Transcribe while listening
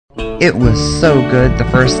It was so good the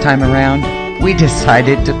first time around, we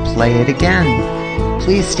decided to play it again.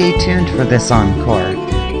 Please stay tuned for this encore,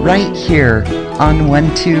 right here on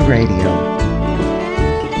 1-2 Radio.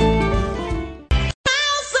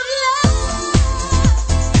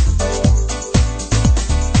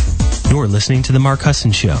 You're listening to The Mark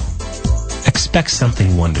Husson Show. Expect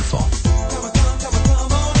something wonderful.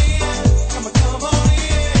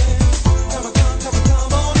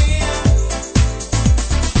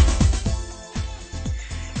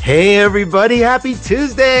 Hey everybody, happy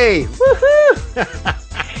Tuesday!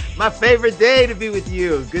 Woohoo! My favorite day to be with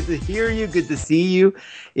you. Good to hear you, good to see you.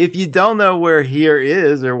 If you don't know where here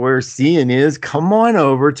is or where seeing is, come on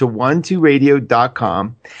over to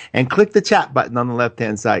 12radio.com and click the chat button on the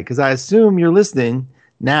left-hand side, because I assume you're listening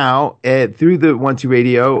now through the 12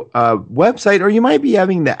 Radio website, or you might be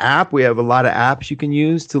having the app. We have a lot of apps you can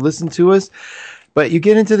use to listen to us. But you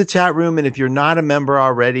get into the chat room, and if you're not a member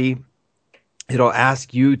already, it'll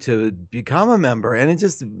ask you to become a member, and it's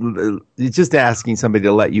just asking somebody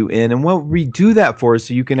to let you in. And we'll redo that for us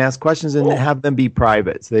so you can ask questions and have them be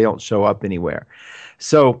private so they don't show up anywhere.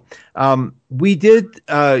 So we did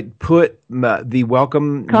put the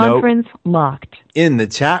welcome conference note locked in the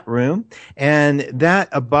chat room, and that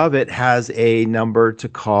above it has a number to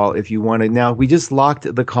call if you want to. Now, we just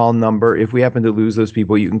locked the call number. If we happen to lose those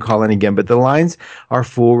people, you can call in again, but the lines are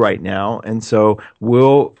full right now. And so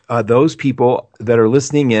we'll those people that are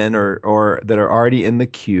listening in or that are already in the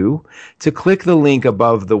queue to click the link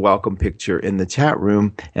above the welcome picture in the chat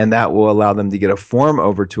room, and that will allow them to get a form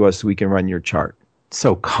over to us so we can run your chart.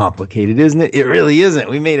 So complicated, isn't it? It really isn't.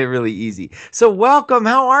 We made it really easy. So welcome.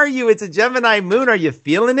 How are you? It's a Gemini moon. Are you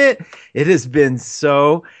feeling it? It has been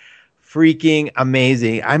so freaking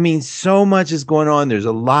amazing. I mean, so much is going on. There's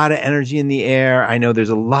a lot of energy in the air. I know there's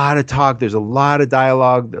a lot of talk. There's a lot of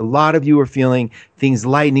dialogue. A lot of you are feeling things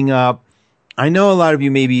lightening up. I know a lot of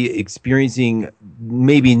you may be experiencing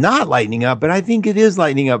maybe not lightening up, but I think it is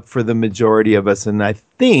lightening up for the majority of us. And I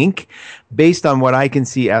think, based on what I can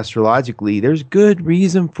see astrologically, there's good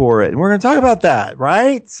reason for it. And we're going to talk about that,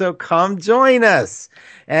 right? So come join us.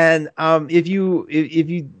 And if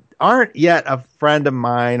you aren't yet a friend of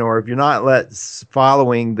mine, or if you're not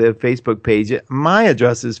following the Facebook page, my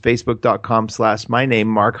address is facebook.com/my name,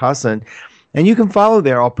 Mark Husson. And you can follow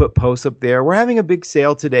there. I'll put posts up there. We're having a big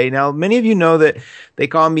sale today. Now, many of you know that they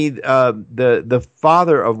call me the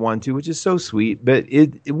father of 1-2, which is so sweet. But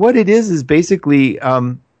what it is basically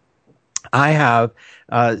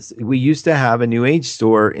we used to have a New Age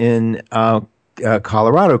store in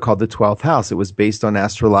Colorado called the 12th House. It was based on the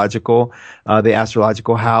astrological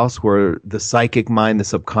house where the psychic mind, the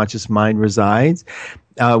subconscious mind resides.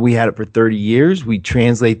 We had it for 30 years. We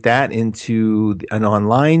translate that into an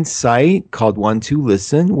online site called 1-2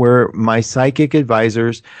 Listen, where my psychic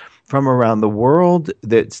advisors from around the world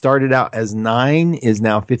that started out as 9 is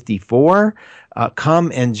now 54.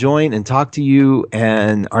 Come and join and talk to you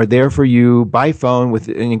and are there for you by phone with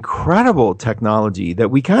an incredible technology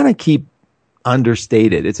that we kind of keep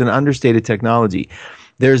understated. It's an understated technology.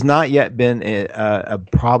 There's not yet been a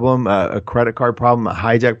problem, a credit card problem, a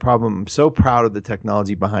hijack problem. I'm so proud of the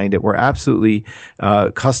technology behind it. We're absolutely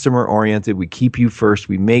customer oriented. We keep you first.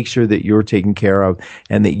 We make sure that you're taken care of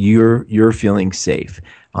and that you're feeling safe.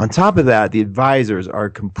 On top of that, the advisors are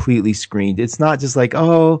completely screened. It's not just like,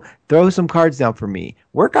 oh, throw some cards down for me.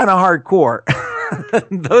 We're kind of hardcore.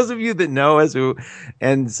 Those of you that know us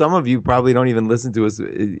and some of you probably don't even listen to us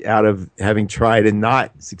out of having tried and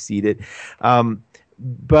not succeeded.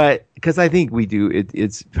 But because I think we do,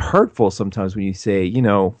 it's hurtful sometimes when you say,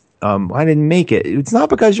 I didn't make it. It's not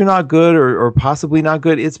because you're not good or possibly not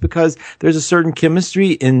good. It's because there's a certain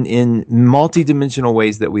chemistry in multidimensional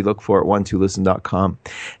ways that we look for at 12listen.com.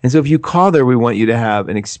 And so if you call there, we want you to have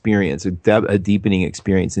an experience, a deepening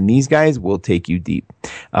experience. And these guys will take you deep.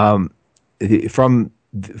 From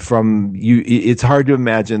you, it's hard to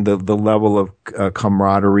imagine the level of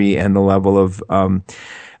camaraderie and the level of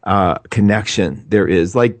connection there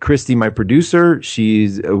is. Like Christy, my producer,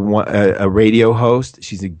 she's a radio host.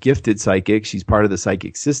 She's a gifted psychic. She's part of the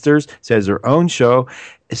Psychic Sisters. She has her own show.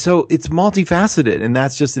 So it's multifaceted, and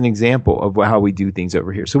that's just an example of how we do things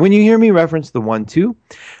over here. So when you hear me reference the 1-2,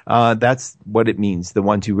 that's what it means. The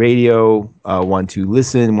 1-2 Radio, 1-2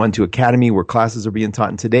 Listen, 1-2 Academy, where classes are being taught.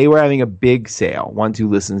 And today we're having a big sale, 1-2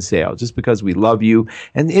 Listen sale, just because we love you.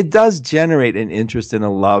 And it does generate an interest and a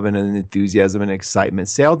love and an enthusiasm and excitement.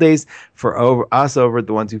 Sale days for us over at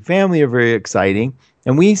the 1-2 family are very exciting.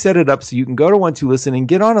 And we set it up so you can go to 1-2-Listen and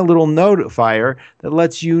get on a little notifier that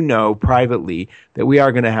lets you know privately that we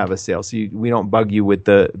are going to have a sale. So we don't bug you with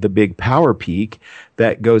the big power peak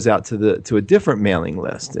that goes out to a different mailing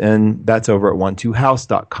list. And that's over at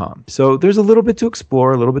 12house.com. So there's a little bit to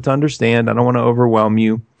explore, a little bit to understand. I don't want to overwhelm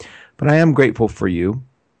you, but I am grateful for you.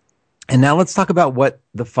 And now let's talk about what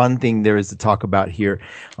the fun thing there is to talk about here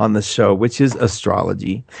on the show, which is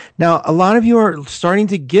astrology. Now, a lot of you are starting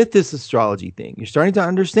to get this astrology thing. You're starting to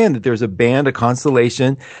understand that there's a band, a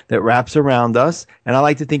constellation that wraps around us. And I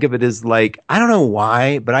like to think of it as like, I don't know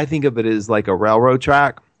why, but I think of it as like a railroad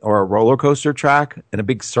track or a roller coaster track in a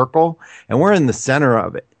big circle. And we're in the center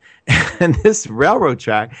of it. And this railroad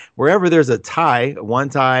track, wherever there's a tie, one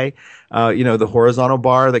tie, the horizontal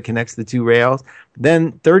bar that connects the two rails,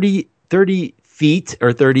 then 30 feet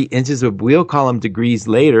or 30 inches of wheel column degrees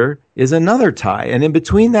later is another tie. And in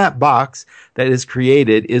between that box that is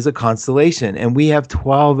created is a constellation. And we have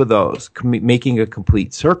 12 of those, making a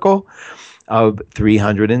complete circle of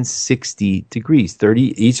 360 degrees.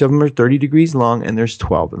 Each of them are 30 degrees long, and there's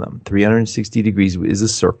 12 of them. 360 degrees is a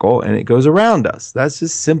circle, and it goes around us. That's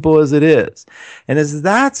as simple as it is. And as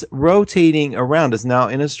that's rotating around us, now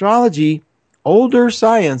in astrology, older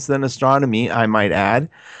science than astronomy, I might add,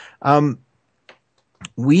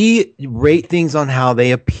 we rate things on how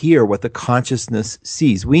they appear, what the consciousness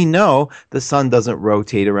sees. We know the sun doesn't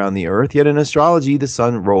rotate around the earth, yet in astrology, the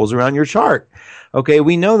sun rolls around your chart. Okay,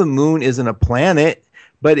 we know the moon isn't a planet,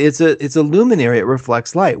 but it's a luminary. It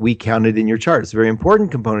reflects light. We count it in your chart. It's a very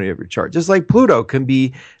important component of your chart. Just like Pluto can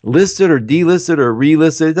be listed or delisted or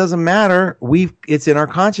relisted. It doesn't matter. It's in our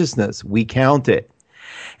consciousness. We count it.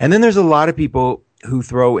 And then there's a lot of people who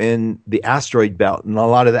throw in the asteroid belt and a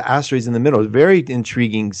lot of the asteroids in the middle. It's very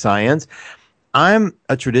intriguing science. I'm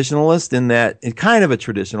a traditionalist in that, kind of a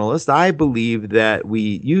traditionalist. I believe that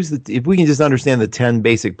if we can just understand the 10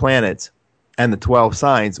 basic planets and the 12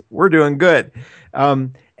 signs, we're doing good.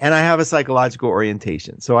 And I have a psychological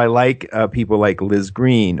orientation. So I like people like Liz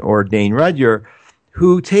Green or Dane Rudhyar,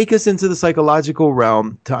 who take us into the psychological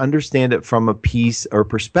realm to understand it from a piece or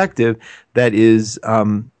perspective that is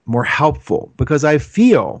more helpful. Because I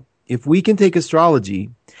feel if we can take astrology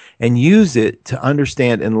and use it to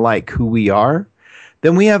understand and like who we are,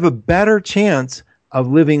 then we have a better chance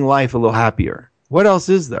of living life a little happier. What else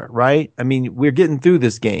is there, right? I mean, we're getting through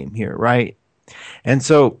this game here, right? And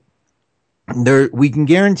so we can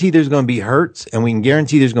guarantee there's going to be hurts, and we can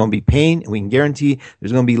guarantee there's going to be pain, and we can guarantee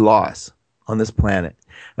there's going to be loss on this planet.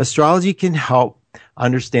 Astrology can help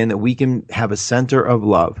understand that we can have a center of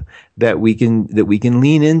love that we can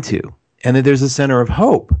lean into, and that there's a center of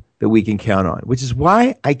hope that we can count on, which is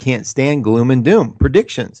why I can't stand gloom and doom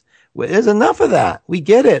predictions. Well, there's enough of that. We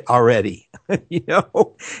get it already.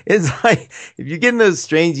 It's like if you're getting those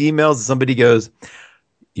strange emails and somebody goes,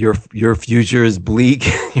 your future is bleak.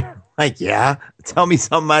 You're like, yeah, tell me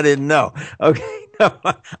something I didn't know. Okay. No,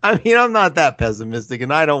 I mean, I'm not that pessimistic,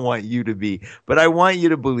 and I don't want you to be, but I want you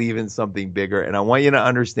to believe in something bigger, and I want you to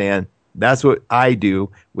understand that's what I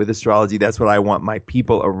do with astrology. That's what I want my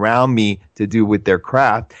people around me to do with their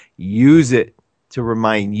craft. Use it to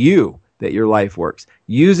remind you that your life works.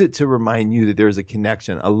 Use it to remind you that there's a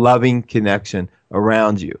connection, a loving connection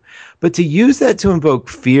around you. But to use that to invoke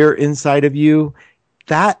fear inside of you,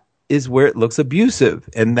 that is where it looks abusive.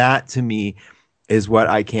 And that, to me, is what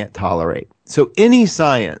I can't tolerate. So any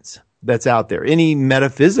science that's out there, any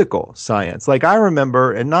metaphysical science, like I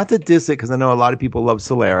remember, and not to diss it, because I know a lot of people love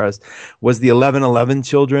Solaris, was the 1111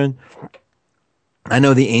 children. I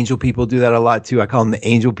know the angel people do that a lot too. I call them the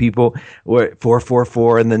angel people, where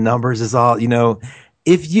 444 and the numbers is all,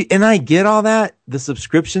 and I get all that, the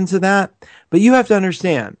subscription to that, but you have to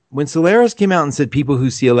understand, when Solaris came out and said people who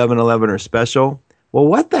see 1111 are special, well,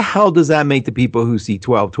 what the hell does that make the people who see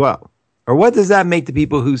 1212? Or what does that make the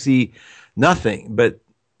people who see nothing, but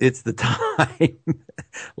it's the time?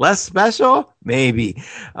 Less special? Maybe.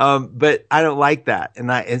 But I don't like that.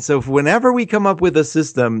 And so whenever we come up with a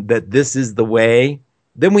system that this is the way,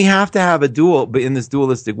 then we have to have a dual, but in this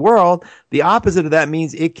dualistic world, the opposite of that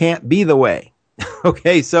means it can't be the way.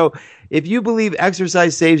 Okay. So if you believe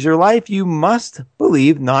exercise saves your life, you must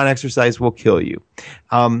believe non-exercise will kill you.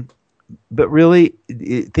 But really,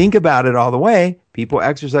 think about it all the way. People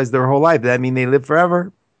exercise their whole life. Does that mean they live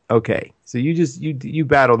forever? Okay. So you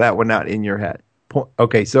battle that one out in your head.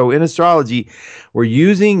 Okay. So in astrology, we're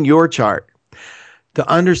using your chart to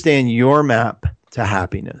understand your map to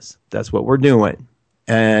happiness. That's what we're doing.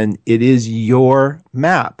 And it is your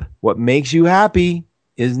map. What makes you happy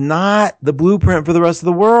is not the blueprint for the rest of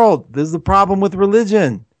the world. This is the problem with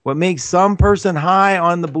religion. What makes some person high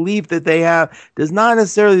on the belief that they have does not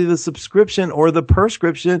necessarily the subscription or the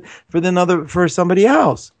prescription for somebody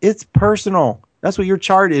else. It's personal. That's what your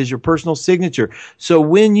chart is, your personal signature. So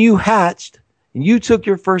when you hatched and you took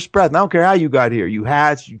your first breath, and I don't care how you got here, you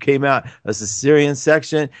hatched, you came out a cesarean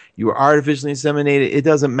section, you were artificially inseminated, it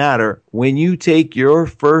doesn't matter. When you take your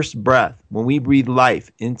first breath, when we breathe life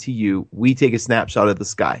into you, we take a snapshot of the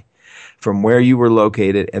sky from where you were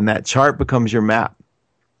located, and that chart becomes your map.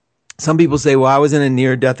 Some people say, well, I was in a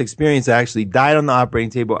near-death experience. I actually died on the operating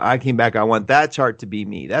table. I came back. I want that chart to be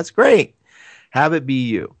me. That's great. Have it be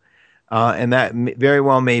you. And that very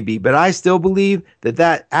well may be. But I still believe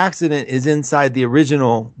that accident is inside the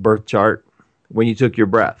original birth chart when you took your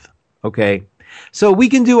breath. Okay? So we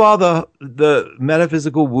can do all the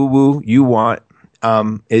metaphysical woo-woo you want.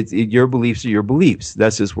 Your beliefs are your beliefs.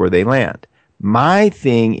 That's just where they land. My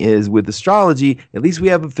thing is with astrology, at least we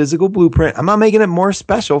have a physical blueprint. I'm not making it more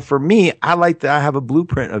special for me. I like that I have a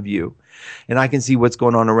blueprint of you and I can see what's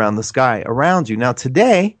going on around the sky around you. Now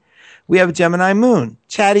today we have a Gemini moon.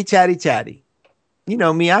 Chatty, chatty, chatty. You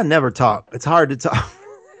know me, I never talk. It's hard to talk.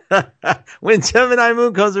 When Gemini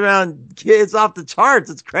moon comes around, it's off the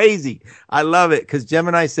charts. It's crazy. I love it because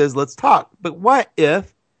Gemini says, let's talk. But what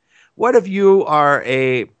if you are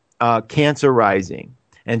a Cancer rising?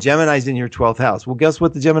 And Gemini's in your 12th house. Well, guess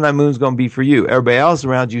what the Gemini moon's going to be for you? Everybody else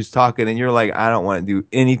around you's talking and you're like, I don't want to do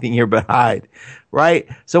anything here but hide, right?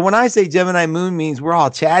 So when I say Gemini moon means we're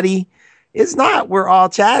all chatty, it's not. We're all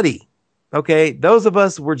chatty, okay? Those of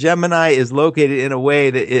us where Gemini is located in a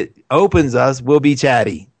way that it opens us will be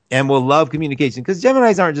chatty and will love communication because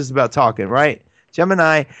Geminis aren't just about talking, right?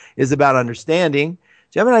 Gemini is about understanding.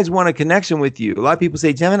 Geminis want a connection with you. A lot of people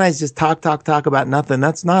say Geminis just talk about nothing.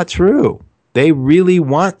 That's not true. They really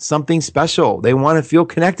want something special. They want to feel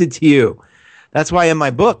connected to you. That's why in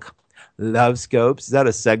my book, Love Scopes, is that a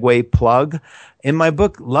segue plug? In my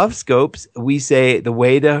book, Love Scopes, we say the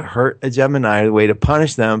way to hurt a Gemini, the way to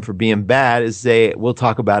punish them for being bad is say, we'll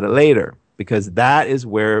talk about it later. Because that is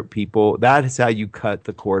that is how you cut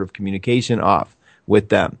the cord of communication off with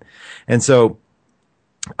them. And so,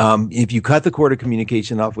 if you cut the cord of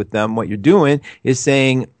communication off with them, what you're doing is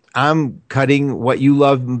saying, I'm cutting what you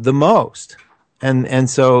love the most. And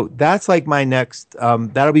so that's like my next,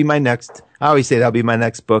 that'll be my next, I always say that'll be my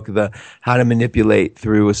next book, the How to Manipulate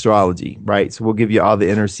Through Astrology, right? So we'll give you all the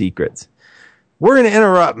inner secrets. We're going to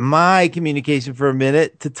interrupt my communication for a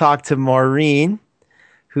minute to talk to Maureen,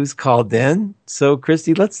 who's called in. So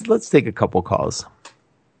Christy, let's take a couple calls.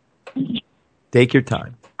 Take your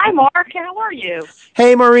time. Hi, Mark. How are you?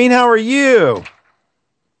 Hey, Maureen, how are you?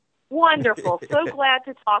 Wonderful. So glad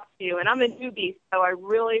to talk to you. And I'm a newbie, so I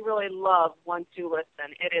really, really love One to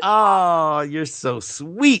Listen. It is awesome. You're so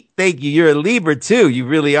sweet. Thank you. You're a Libra, too. You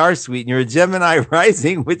really are sweet. And you're a Gemini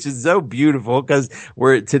rising, which is so beautiful because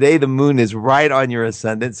today the moon is right on your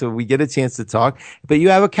ascendant, so we get a chance to talk. But you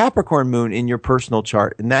have a Capricorn moon in your personal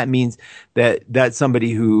chart, and that means that that's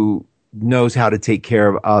somebody who knows how to take care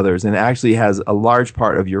of others and actually has a large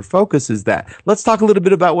part of your focus is that. Let's talk a little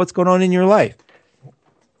bit about what's going on in your life.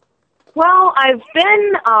 Well, I've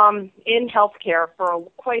been in healthcare for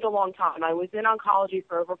quite a long time. I was in oncology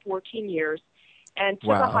for over 14 years and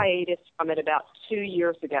took a hiatus from it about 2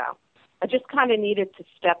 years ago. I just kind of needed to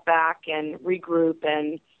step back and regroup,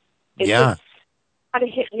 and it just kind of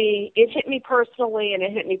hit me. It hit me personally and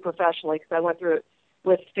it hit me professionally because I went through it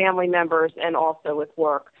with family members and also with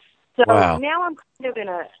work. So now I'm kind of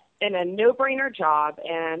in a no-brainer job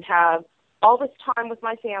and have all this time with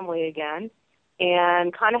my family again,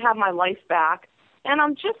 and kind of have my life back. And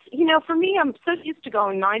I'm just, for me, I'm so used to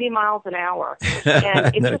going 90 miles an hour.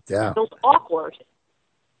 And it feels awkward.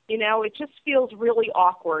 It just feels really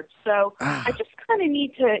awkward. So I just kind of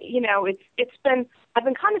need to, I've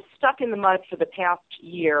been kind of stuck in the mud for the past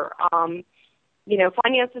year.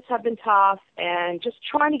 Finances have been tough and just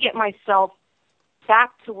trying to get myself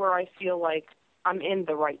back to where I feel like I'm in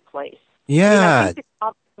the right place. Yeah. I think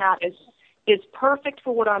that is perfect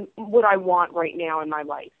for what I want right now in my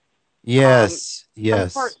life. Yes,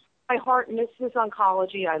 yes. My heart misses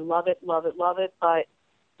oncology. I love it, love it, love it. But,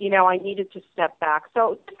 I needed to step back.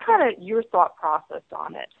 So just kind of your thought process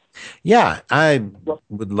on it. Yeah, I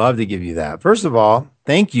would love to give you that. First of all,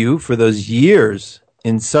 thank you for those years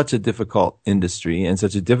in such a difficult industry and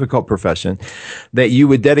such a difficult profession that you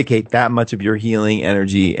would dedicate that much of your healing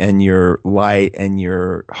energy and your light and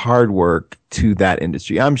your hard work to that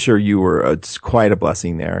industry. I'm sure you were quite a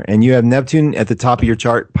blessing there. And you have Neptune at the top of your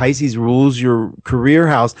chart. Pisces rules your career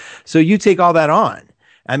house. So you take all that on.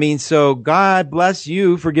 I mean, so God bless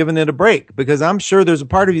you for giving it a break, because I'm sure there's a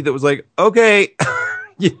part of you that was like, okay,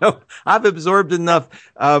 I've absorbed enough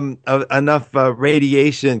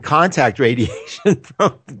radiation, contact radiation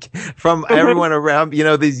from everyone around,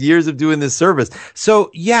 these years of doing this service.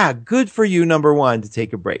 So yeah, good for you. Number one, to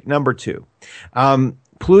take a break. Number two,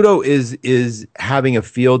 Pluto is having a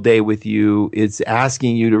field day with you. It's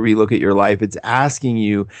asking you to relook at your life. It's asking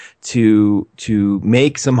you to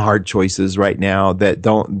make some hard choices right now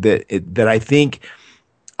that I think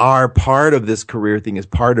are part of this career thing, is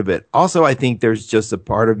part of it. Also, I think there's just a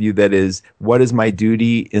part of you that is, what is my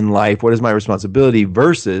duty in life? What is my responsibility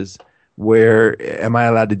versus where am I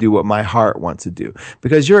allowed to do what my heart wants to do?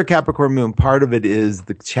 Because you're a Capricorn moon. Part of it is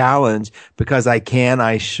the challenge, because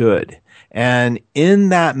I should. And in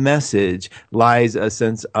that message lies a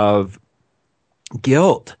sense of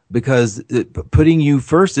guilt, because putting you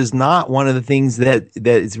first is not one of the things that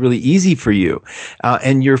is really easy for you.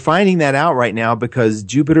 And you're finding that out right now because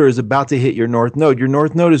Jupiter is about to hit your North Node. Your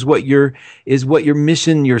North Node is what your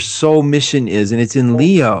mission, your soul mission is. And it's in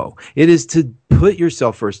Leo. It is to put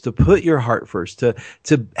yourself first, to put your heart first, to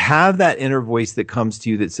have that inner voice that comes to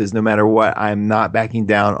you that says, no matter what, I'm not backing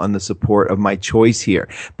down on the support of my choice here.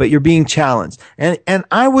 But you're being challenged. And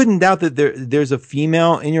I wouldn't doubt that there's a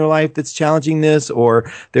female in your life that's challenging this,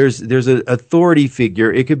 or there's an authority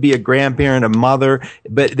figure. It could be a grandparent, a mother,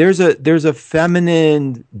 but there's a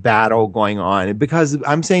feminine battle going on. Because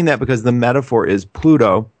I'm saying that because the metaphor is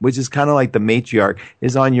Pluto, which is kind of like the matriarch,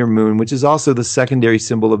 is on your moon, which is also the secondary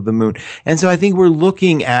symbol of the moon. And so I think we're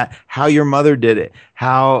looking at how your mother did it,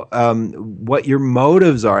 how what your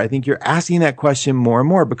motives are. I think you're asking that question more and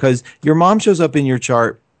more because your mom shows up in your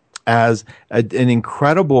chart as an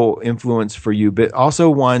incredible influence for you, but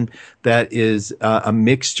also one that is a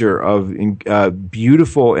mixture of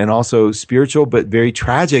beautiful and also spiritual, but very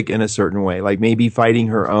tragic in a certain way, like maybe fighting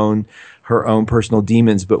her own personal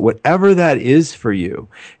demons. But whatever that is for you,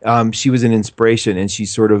 she was an inspiration, and she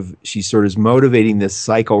sort of is motivating this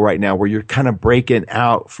cycle right now where you're kind of breaking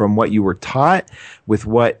out from what you were taught with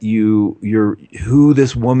what who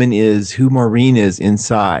this woman is, who Maureen is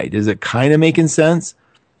inside. Is it kind of making sense?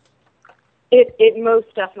 It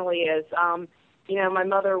most definitely is. My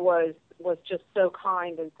mother was just so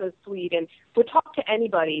kind and so sweet, and would talk to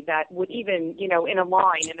anybody that would even, in a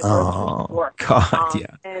line in a grocery store. God,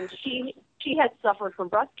 yeah. And she had suffered from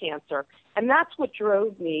breast cancer, and that's what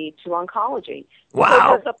drove me to oncology. Wow. So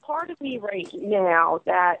there's a part of me right now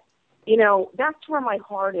that, that's where my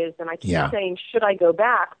heart is, and I keep saying, should I go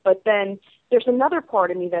back? But then there's another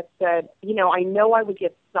part of me that said, I know I would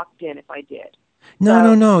get sucked in if I did.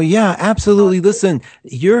 No. Yeah, absolutely. Listen,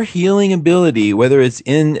 your healing ability, whether it's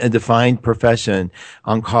in a defined profession,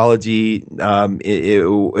 oncology,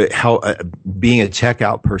 being a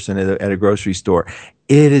checkout person at a grocery store,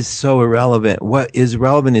 it is so irrelevant. What is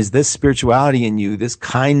relevant is this spirituality in you, this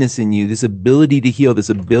kindness in you, this ability to heal, this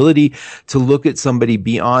ability to look at somebody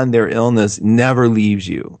beyond their illness never leaves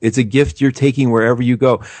you. It's a gift you're taking wherever you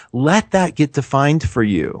go. Let that get defined for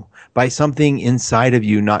you by something inside of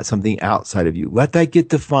you, not something outside of you. Let that get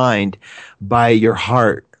defined by your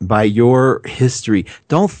heart, by your history.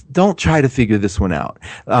 Don't try to figure this one out.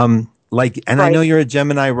 Right. I know you're a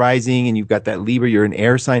Gemini rising and you've got that Libra, you're an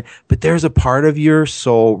air sign, but there's a part of your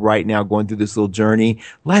soul right now going through this little journey.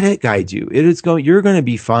 Let it guide you. You're going to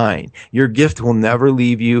be fine. Your gift will never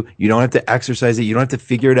leave you. You don't have to exercise it. You don't have to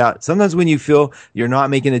figure it out. Sometimes when you feel you're not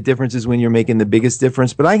making a difference is when you're making the biggest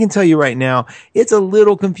difference. But I can tell you right now, it's a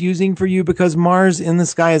little confusing for you because Mars in the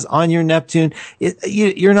sky is on your Neptune.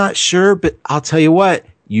 You're not sure, but I'll tell you what,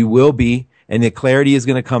 you will be. And the clarity is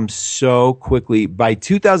going to come so quickly. By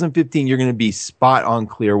 2015, you're going to be spot on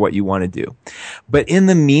clear what you want to do. But in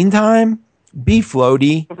the meantime, be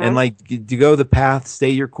floaty and to go the path, stay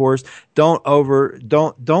your course. Don't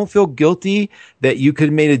feel guilty that you could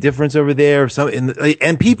have made a difference over there.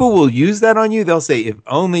 And people will use that on you. They'll say, if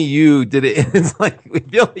only you did it. It's like,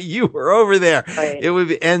 if only you were over there. Right. It would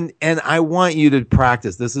be, and I want you to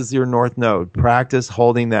practice. This is your North Node. Practice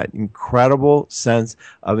holding that incredible sense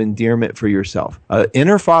of endearment for yourself.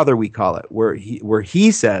 Inner father, we call it, where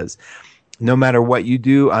he says, no matter what you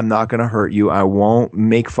do, I'm not going to hurt you. I won't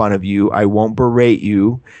make fun of you. I won't berate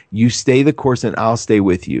you. You stay the course and I'll stay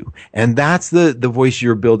with you. And that's the voice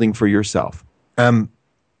you're building for yourself.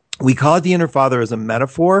 We call it the inner father as a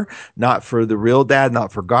metaphor, not for the real dad,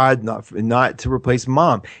 not for God, not to replace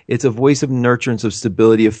mom. It's a voice of nurturance, of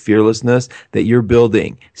stability, of fearlessness that you're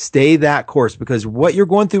building. Stay that course, because what you're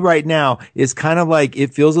going through right now is kind of like,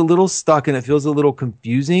 it feels a little stuck and it feels a little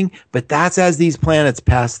confusing, but that's as these planets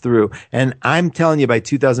pass through. And I'm telling you, by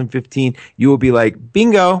 2015, you will be like,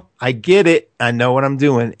 bingo, I get it. I know what I'm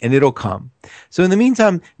doing, and it'll come. So in the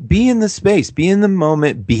meantime, be in the space, be in the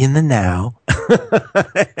moment, be in the now,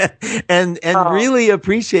 and really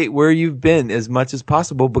appreciate where you've been as much as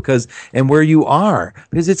possible and where you are,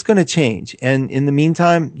 because it's going to change. And in the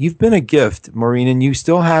meantime, you've been a gift, Maureen, and you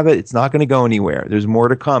still have it. It's not going to go anywhere. There's more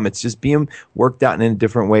to come. It's just being worked out in a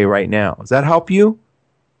different way right now. Does that help you?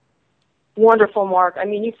 Wonderful, Mark. I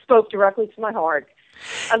mean, you spoke directly to my heart.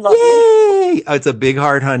 I love Yay! you. Oh, it's a big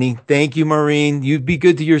heart, honey. Thank you, Maureen. You be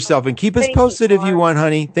good to yourself and keep us Thank posted you, if you want,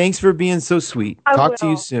 honey. Thanks for being so sweet. I Talk to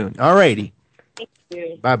will. you soon. All righty. Thank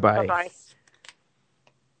you. Bye-bye.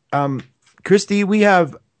 Bye-bye. Christy, we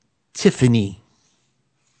have Tiffany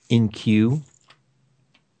in queue.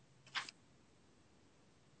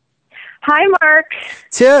 Hi, Mark.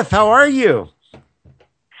 Tiff, how are you?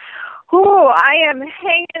 Oh, I am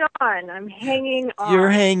hanging on. I'm hanging on. You're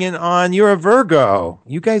hanging on. You're a Virgo.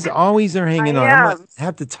 You guys always are hanging on. I'm going to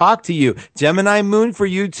have to talk to you. Gemini moon for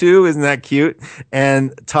you too. Isn't that cute?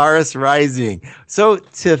 And Taurus rising. So,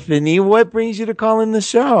 Tiffany, what brings you to call in the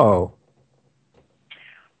show?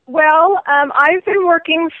 Well, I've been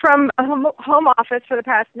working from a home office for the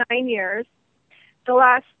past 9 years. The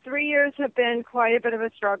last 3 years have been quite a bit of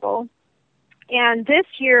a struggle. And this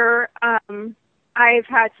year, I've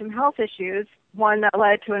had some health issues, one that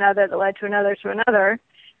led to another, that led to another, to another.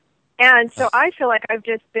 And so I feel like I've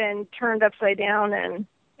just been turned upside down and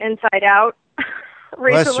inside out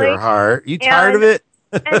recently. Bless your heart. You tired of it?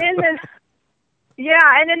 and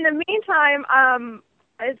in the meantime,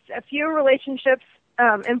 a few relationships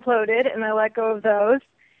imploded, and I let go of those.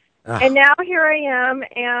 And now here I am,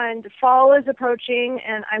 and fall is approaching,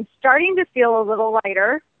 and I'm starting to feel a little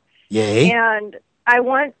lighter. Yay. And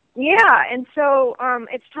and so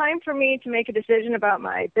it's time for me to make a decision about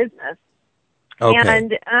my business. Okay.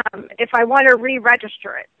 And if I want to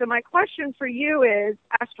re-register it. So my question for you is,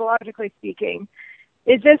 astrologically speaking,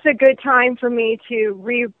 is this a good time for me to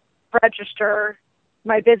re-register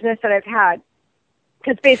my business that I've had?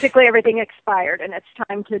 Because basically everything expired, and it's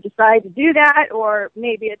time to decide to do that, or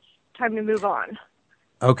maybe it's time to move on.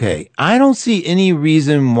 Okay. I don't see any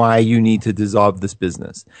reason why you need to dissolve this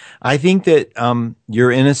business. I think that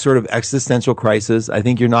you're in a sort of existential crisis. I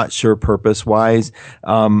think you're not sure purpose-wise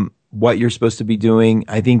what you're supposed to be doing.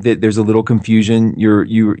 I think that there's a little confusion.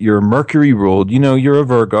 You're Mercury ruled. You know, you're a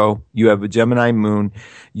Virgo. You have a Gemini moon.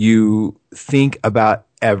 You think about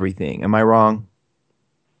everything. Am I wrong?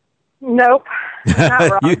 Nope.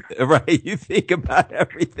 Not wrong. You think about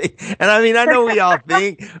everything. And I mean, I know we all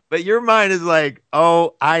think, but your mind is like,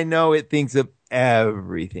 oh, I know it thinks of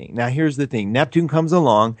everything. Now, here's the thing. Neptune comes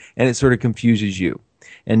along and it sort of confuses you.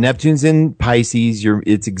 And Neptune's in Pisces.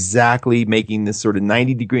 It's exactly making this sort of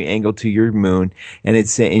 90-degree angle to your moon. And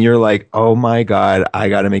and you're like, oh my God, I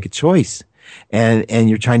got to make a choice. And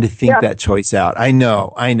you're trying to think that choice out. I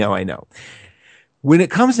know. When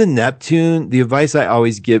it comes to Neptune, the advice I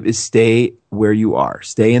always give is stay where you are.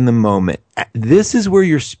 Stay in the moment. This is where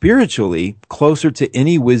you're spiritually closer to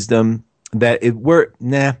any wisdom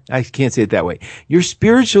I can't say it that way. You're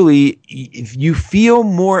spiritually, you feel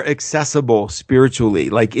more accessible spiritually,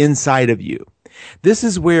 like inside of you. This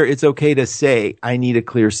is where it's okay to say, I need a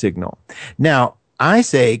clear signal. Now, I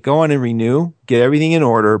say go on and renew, get everything in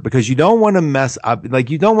order, because you don't want to mess up.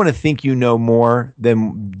 Like, you don't want to think you know more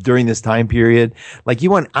than during this time period.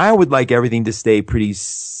 I would like everything to stay pretty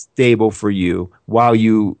stable for you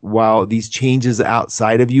while these changes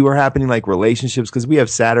outside of you are happening, like relationships, because we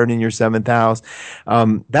have Saturn in your 7th house.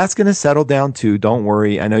 That's going to settle down too. Don't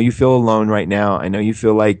worry. I know you feel alone right now. I know you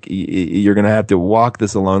feel like you're going to have to walk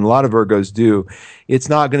this alone. A lot of Virgos do. It's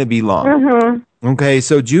not going to be long. Mm-hmm. Okay,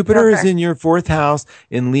 so Jupiter is in your 4th house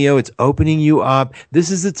in Leo. It's opening you up. This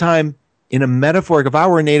is the time, in a metaphoric, if I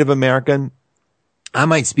were a Native American, I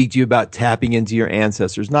might speak to you about tapping into your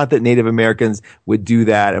ancestors. Not that Native Americans would do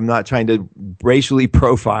that. I'm not trying to racially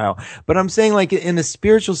profile, but I'm saying, like, in a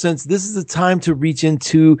spiritual sense, this is the time to reach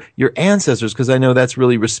into your ancestors, because I know that's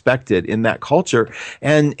really respected in that culture,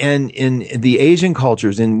 and in the Asian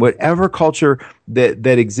cultures, in whatever culture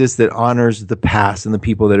that exists that honors the past and the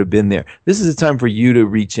people that have been there. This is a time for you to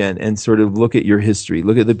reach in and sort of look at your history,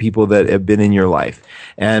 look at the people that have been in your life,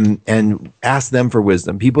 and ask them for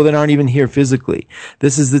wisdom. People that aren't even here physically.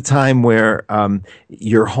 This is the time where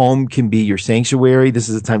your home can be your sanctuary. This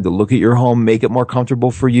is a time to look at your home, make it more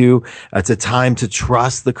comfortable for you. It's a time to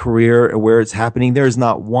trust the career where it's happening. There is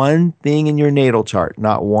not one thing in your natal chart,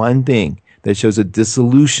 not one thing that shows a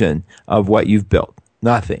dissolution of what you've built.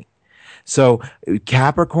 Nothing. So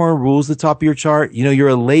Capricorn rules the top of your chart. You know, you're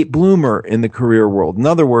a late bloomer in the career world. In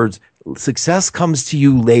other words, Success comes to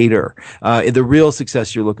you later, the real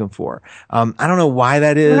success you're looking for. I don't know why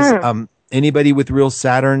that is. Anybody with real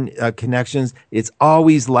Saturn connections, it's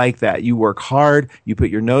always like that. You work hard, you put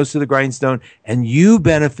your nose to the grindstone, and you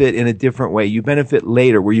benefit in a different way. You benefit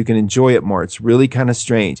later where you can enjoy it more. It's really kind of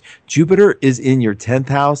strange. Jupiter is in your 10th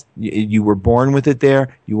house. You were born with it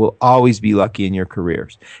there. You will always be lucky in your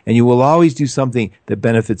careers. And you will always do something that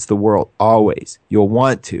benefits the world. Always. You'll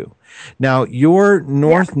want to. Now, your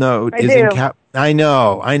North Node is in Cap. I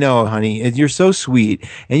know, honey. You're so sweet.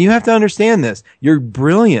 And you have to understand this. You're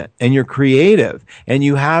brilliant and you're creative and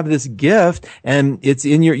you have this gift and it's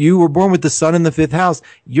in you were born with the sun in the 5th house.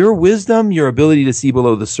 Your wisdom, your ability to see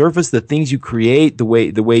below the surface, the things you create, the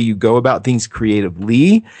way you go about things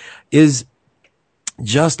creatively is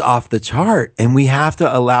just off the chart. And we have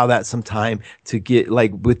to allow that some time to get,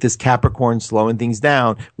 like with this Capricorn slowing things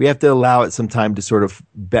down, we have to allow it some time to sort of,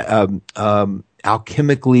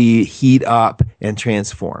 alchemically heat up and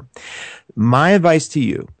transform. My advice to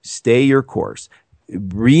you, stay your course.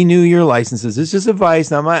 Renew your licenses. This is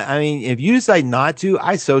advice. I mean, if you decide not to,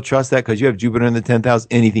 I so trust that because you have Jupiter in the 10th house,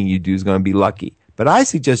 anything you do is going to be lucky. But I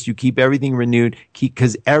suggest you keep everything renewed,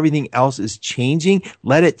 because everything else is changing.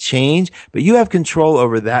 Let it change, but you have control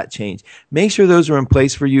over that change. Make sure those are in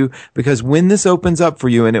place for you, because when this opens up for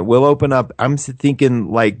you, and it will open up, I'm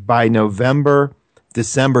thinking like by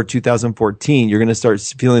December 2014, you're going to start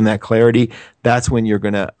feeling that clarity. That's when you're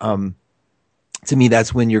going to, to me,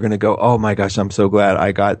 that's when you're going to go, oh my gosh, I'm so glad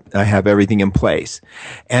I have everything in place.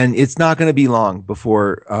 And it's not going to be long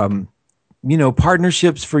before,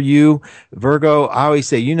 partnerships for you, Virgo. I always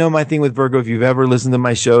say, my thing with Virgo, if you've ever listened to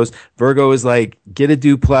my shows, Virgo is like, get a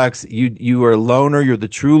duplex. You are a loner. You're the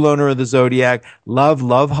true loner of the zodiac.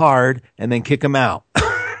 Love hard, and then kick them out.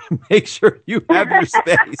 Make sure you have your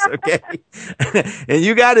space, okay? And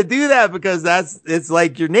you got to do that because it's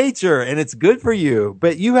like your nature and it's good for you.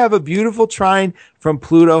 But you have a beautiful trine from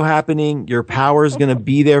Pluto happening. Your power is going to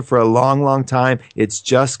be there for a long, long time. It's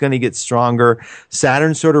just going to get stronger.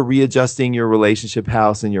 Saturn sort of readjusting your relationship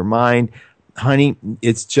house and your mind. Honey,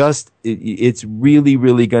 it's really,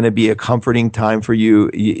 really going to be a comforting time for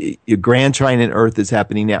you. Your grand trine in Earth is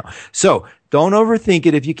happening now. So don't overthink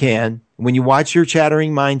it if you can. When you watch your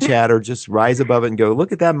chattering mind chatter, just rise above it and go,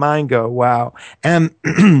 look at that mind go, wow. And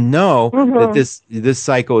know that this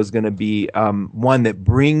cycle is going to be one that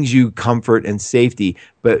brings you comfort and safety.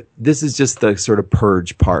 But this is just the sort of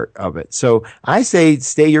purge part of it. So I say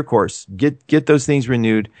stay your course. Get those things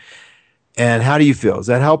renewed. And how do you feel? Does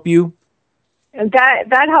that help you?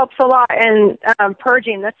 That helps a lot. And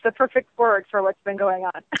purging, that's the perfect word for what's been going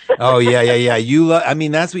on. Oh, yeah.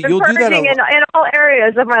 That's what you'll do that in all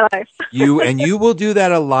areas of my life. You will do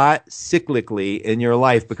that a lot cyclically in your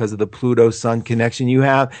life because of the Pluto-Sun connection you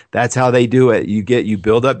have. That's how they do it. You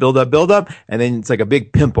build up, and then it's like a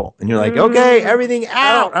big pimple. And you're like, okay, everything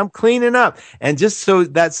out. I'm cleaning up. And just so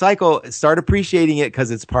that cycle, start appreciating it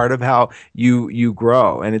because it's part of how you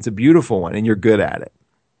grow. And it's a beautiful one, and you're good at it.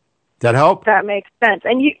 Does that help? That makes sense.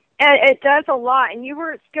 And it does a lot. And you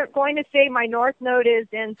were going to say my North Node is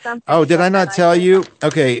in something. Oh, did I not tell you?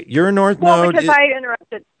 Okay, your North Node. Because I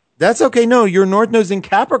interrupted. That's okay. No, your North Node's in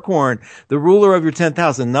Capricorn, the ruler of your 10th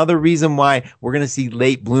house. Another reason why we're going to see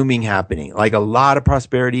late blooming happening, like a lot of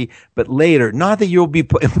prosperity, but later. Not that you'll be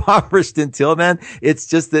impoverished until then. It's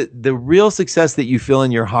just that the real success that you feel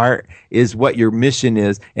in your heart is what your mission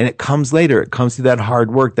is, and it comes later. It comes through that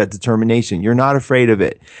hard work, that determination. You're not afraid of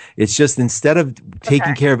it. It's just instead of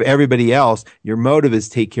taking care of everybody else, your motive is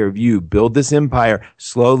take care of you. Build this empire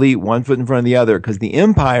slowly, one foot in front of the other, because the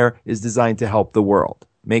empire is designed to help the world.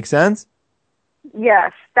 Make sense?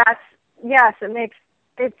 Yes,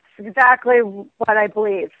 it's exactly what I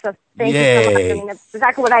believe. So thank you so much. I mean, it's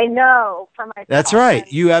exactly what I know from myself. That's right.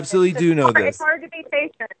 You absolutely do know this. It's hard to be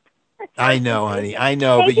patient. I know, honey. I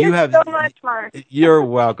know. Thank you so much, Mark. You're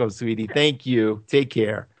welcome, sweetie. Thank you. Take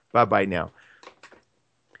care. Bye-bye now.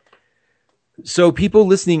 So people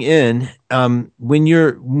listening in, when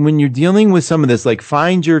you're dealing with some of this, like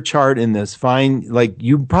find your chart in this,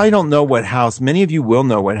 you probably don't know what house, many of you will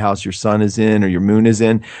know what house your sun is in or your moon is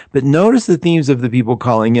in, but notice the themes of the people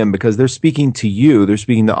calling in because they're speaking to you. They're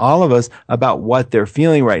speaking to all of us about what they're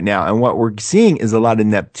feeling right now. And what we're seeing is a lot of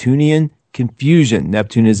Neptunian confusion.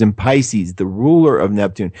 Neptune is in Pisces, the ruler of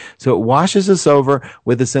Neptune. So it washes us over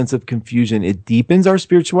with a sense of confusion. It deepens our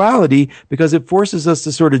spirituality because it forces us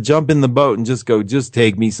to sort of jump in the boat and just go, just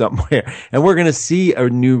take me somewhere. And we're going to see a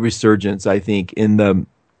new resurgence, I think, in the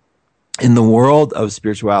world of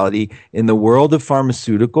spirituality, in the world of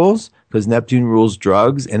pharmaceuticals, because Neptune rules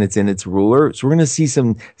drugs and it's in its ruler. So we're going to see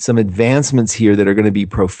some advancements here that are going to be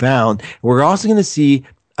profound. We're also going to see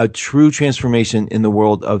a true transformation in the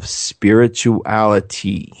world of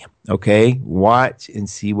spirituality. Okay? Watch and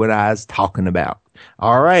see what I was talking about.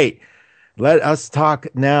 All right. Let us talk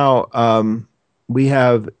now. We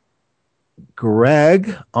have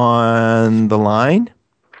Greg on the line.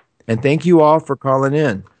 And thank you all for calling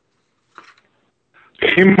in.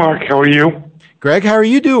 Hey, Mark, how are you? Greg, how are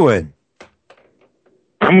you doing?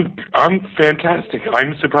 I'm fantastic.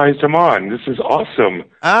 I'm surprised I'm on. This is awesome.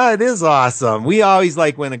 It is awesome. We always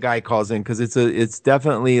like when a guy calls in because it's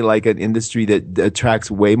definitely like an industry that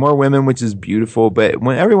attracts way more women, which is beautiful. But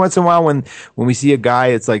every once in a while when we see a guy,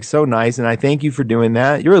 it's like so nice. And I thank you for doing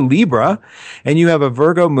that. You're a Libra and you have a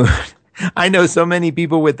Virgo moon. I know so many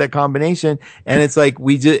people with that combination, and it's like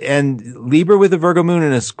and Libra with a Virgo moon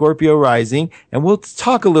and a Scorpio rising, and we'll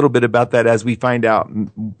talk a little bit about that as we find out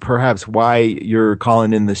perhaps why you're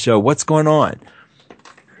calling in the show. What's going on?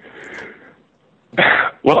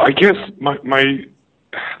 Well, I guess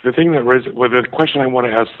the thing the question I want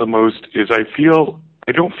to ask the most is I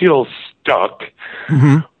don't feel stuck,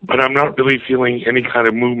 but I'm not really feeling any kind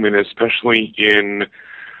of movement, especially in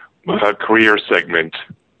a career segment.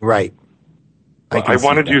 Right. I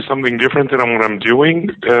want to do something different than what I'm doing,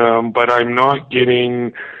 but I'm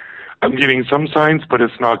getting some signs, but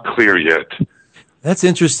it's not clear yet. That's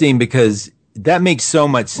interesting because that makes so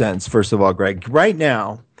much sense. First of all, Greg, right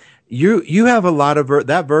now, you have a lot of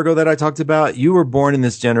that Virgo that I talked about. You were born in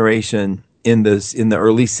this generation in the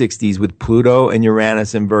early 60s with Pluto and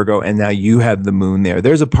Uranus and Virgo, and now you have the moon there.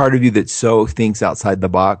 There's a part of you that so thinks outside the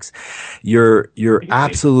box. You're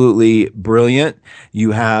absolutely brilliant. You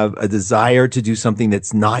have a desire to do something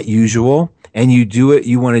that's not usual, and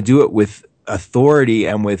you want to do it with authority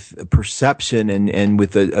and with perception and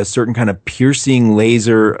with a certain kind of piercing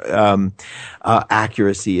laser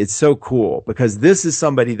accuracy. It's so cool because this is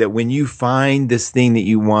somebody that when you find this thing that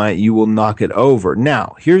you want, you will knock it over.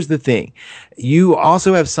 Now, here's the thing. You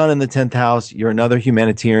also have Sun in the 10th house. You're another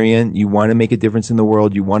humanitarian. You want to make a difference in the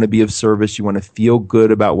world. You want to be of service. You want to feel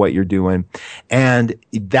good about what you're doing. And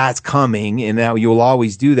that's coming, and now you'll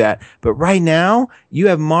always do that. But right now, you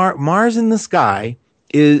have Mars in the sky,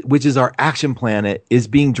 which is our action planet, is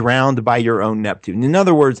being drowned by your own Neptune. In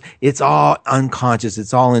other words, it's all unconscious.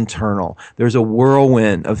 It's all internal. There's a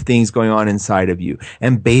whirlwind of things going on inside of you.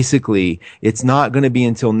 And basically, it's not going to be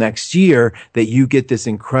until next year that you get this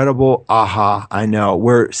incredible aha, I know,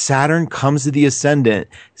 where Saturn comes to the ascendant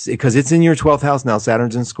because it's in your 12th house now.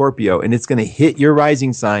 Saturn's in Scorpio, and it's going to hit your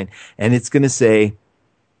rising sign, and it's going to say,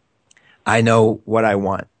 I know what I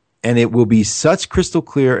want. And it will be such crystal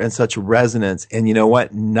clear and such resonance. And you know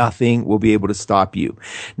what? Nothing will be able to stop you.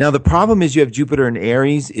 Now, the problem is you have Jupiter in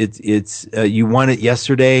Aries. You want it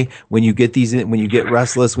yesterday. When you get when you get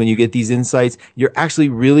restless, when you get these insights, you're actually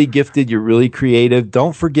really gifted. You're really creative.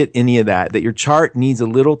 Don't forget any of that your chart needs a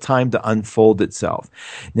little time to unfold itself.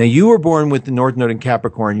 Now, you were born with the North Node in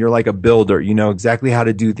Capricorn. You're like a builder. You know exactly how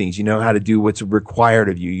to do things. You know how to do what's required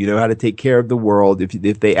of you. You know how to take care of the world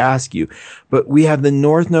if they ask you. But we have the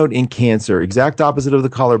North Node in Cancer, exact opposite of the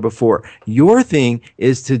caller before. Your thing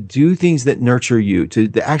is to do things that nurture you,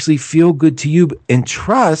 to actually feel good to you, and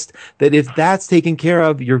trust that if that's taken care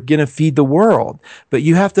of, you're going to feed the world. But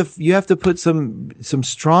you have to put some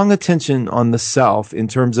strong attention on the self in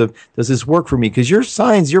terms of, does this work for me? Because your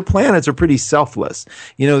signs, your planets are pretty selfless.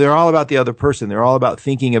 You know, they're all about the other person. They're all about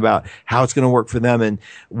thinking about how it's going to work for them and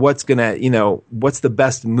what's the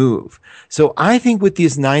best move. So I think with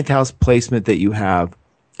this 9th house placement that you have,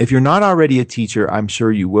 if you're not already a teacher, I'm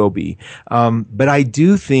sure you will be. But I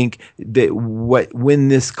do think that when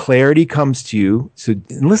this clarity comes to you, so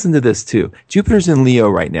listen to this too. Jupiter's in Leo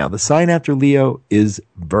right now. The sign after Leo is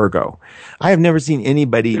Virgo. I have never seen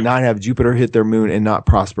anybody not have Jupiter hit their moon and not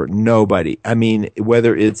prosper. Nobody. I mean,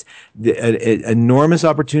 whether it's an enormous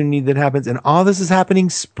opportunity that happens, and all this is happening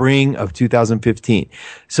spring of 2015.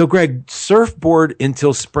 So Greg, surfboard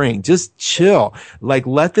until spring. Just chill. Like,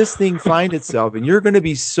 let this thing find itself, and you're going to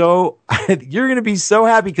be so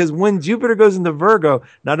happy because when Jupiter goes into Virgo,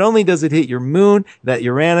 not only does it hit your moon, that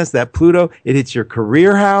Uranus, that Pluto, it hits your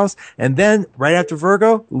career house. And then right after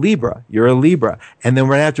Virgo, Libra, you're a Libra. And then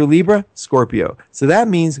right after Libra, Scorpio. So that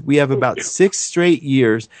means we have about 6 straight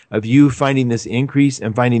years of you finding this increase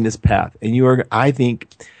and finding this path. And you are, I think,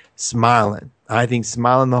 smiling.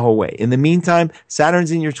 Smiling the whole way. In the meantime,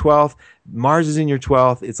 Saturn's in your 12th, Mars is in your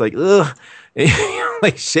 12th. It's like, ugh.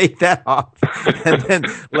 Like, shake that off and then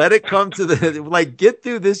let it come to get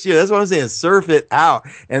through this year. That's what I'm saying. Surf it out.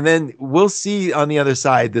 And then we'll see on the other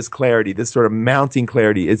side this clarity, this sort of mounting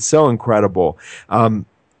clarity. It's so incredible.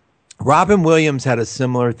 Robin Williams had a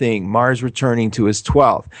similar thing, Mars returning to his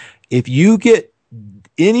 12th. If you get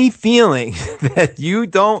any feeling that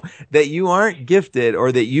you aren't gifted,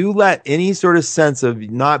 or that you let any sort of sense of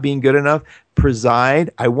not being good enough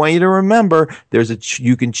preside, I want you to remember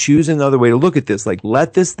you can choose another way to look at this. Like,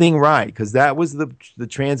 let this thing ride, because that was the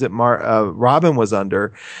transit Robin was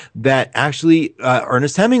under. That actually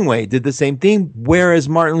Ernest Hemingway did the same thing, whereas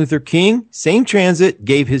Martin Luther King, same transit,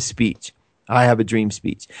 gave his speech. I have a dream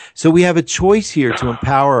speech. So we have a choice here to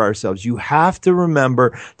empower ourselves. You have to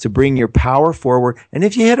remember to bring your power forward. And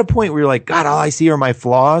if you hit a point where you're like, God, all I see are my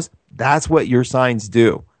flaws, that's what your signs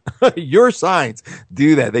do. Your signs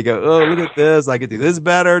do that. They go, oh, look at this. I could do this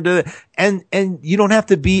better. And you don't have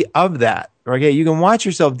to be of that. Okay. You can watch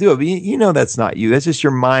yourself do it, but you know that's not you. That's just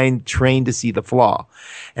your mind trained to see the flaw.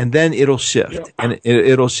 And then it'll shift. And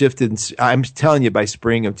it'll shift. I'm telling you, by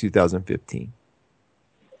spring of 2015.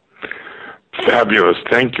 Fabulous.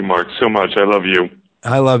 Thank you, Mark, so much. I love you.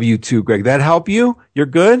 I love you too, Greg. That help you? You're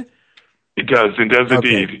good? It does. It does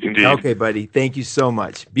Okay. indeed. Okay, buddy. Thank you so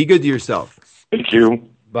much. Be good to yourself. Thank you.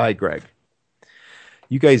 Bye, Greg.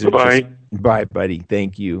 You guys are bye, buddy.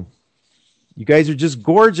 Thank you. You guys are just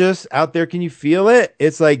gorgeous out there. Can you feel it?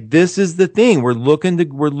 It's like, this is the thing. We're looking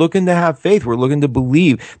to have faith. We're looking to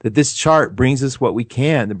believe that this chart brings us what we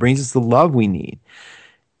can. It brings us the love we need.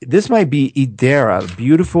 This might be Idera,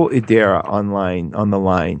 beautiful Idera on the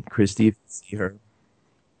line. Christy, if you see her.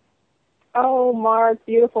 Oh, Mark,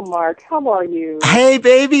 beautiful Mark. How are you? Hey,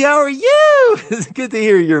 baby, how are you? It's good to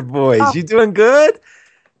hear your voice. You doing good?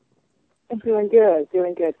 I'm doing good.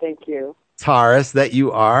 Thank you. Taurus that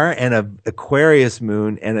you are, and a Aquarius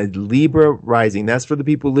moon, and a Libra rising. That's for the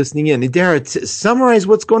people listening in. Idera, summarize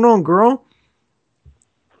what's going on, girl.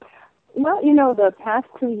 Well, the past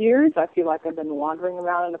 2 years, I feel like I've been wandering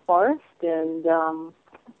around in the forest and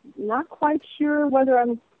not quite sure whether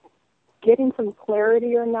I'm getting some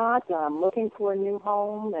clarity or not. I'm looking for a new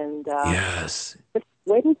home and yes, just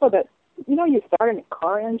waiting for the, you start a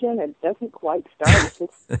car engine, it doesn't quite start. It's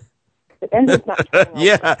just, the engine's not turning on.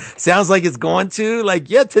 Yeah, sounds like it's going to. Like,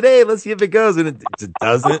 yeah, today, let's see if it goes, and it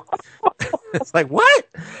doesn't. It's like, what?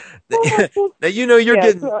 Now, you're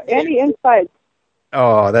getting so any insights?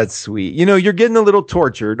 Oh, that's sweet. You're getting a little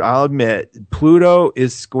tortured, I'll admit. Pluto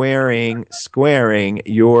is squaring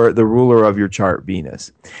the ruler of your chart,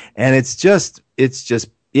 Venus. And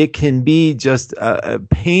it can be just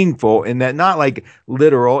painful in that, not like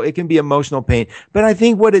literal, it can be emotional pain. But I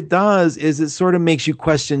think what it does is it sort of makes you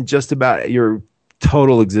question just about your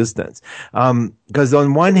total existence. Because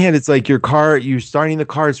on one hand, it's like you're starting the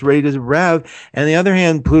car, it's ready to rev. And the other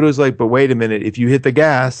hand, Pluto's like, but wait a minute, if you hit the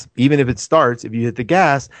gas, even if it starts, if you hit the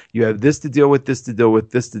gas, you have this to deal with, this to deal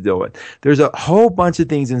with, this to deal with. There's a whole bunch of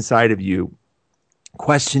things inside of you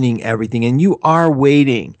questioning everything, and you are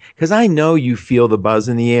waiting, because I know you feel the buzz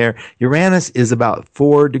in the air. Uranus is about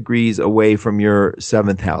 4 degrees away from your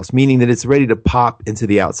 7th house, meaning that it's ready to pop into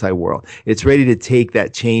the outside world. It's ready to take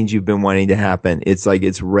that change you've been wanting to happen. It's like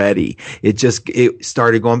it's ready. It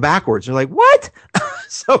started going backwards. You're like, what?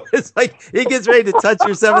 So it's like it gets ready to touch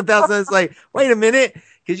your 7th house, and it's like, wait a minute.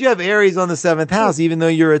 Because you have Aries on the 7th house, even though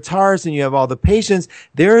you're a Taurus and you have all the patience,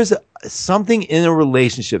 there is something in a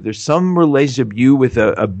relationship. There's some relationship, you with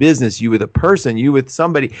a business, you with a person, you with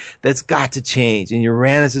somebody, that's got to change. And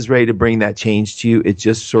Uranus is ready to bring that change to you. It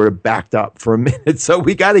just sort of backed up for a minute. So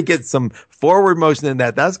we got to get some forward motion in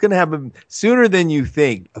that. That's going to happen sooner than you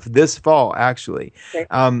think, this fall, actually. Okay.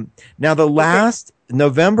 Now,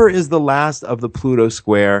 November is the last of the Pluto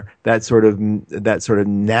square, that sort of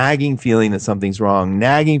nagging feeling that something's wrong,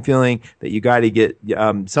 nagging feeling that you got to get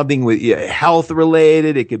something with health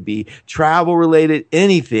related. It could be travel related,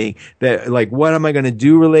 anything that, like, what am I going to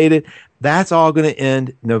do related? That's all going to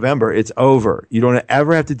end November. It's over. You don't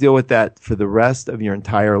ever have to deal with that for the rest of your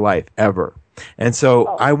entire life, ever. And so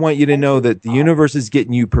I want you to know that the universe is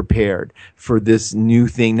getting you prepared for this new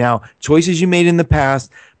thing. Now, choices you made in the past,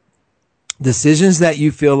 decisions that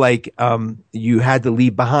you feel like you had to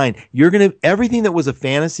leave behind, everything that was a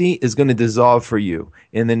fantasy is going to dissolve for you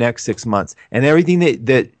in the next 6 months, and everything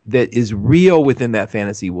that is real within that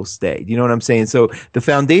fantasy will stay. Do you know what I'm saying? So the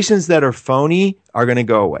foundations that are phony are going to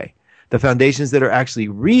go away. The foundations that are actually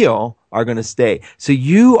real are going to stay. So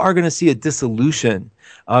you are going to see a dissolution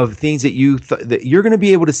of things that that you're going to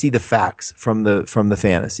be able to see the facts from the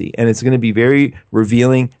fantasy, and it's going to be very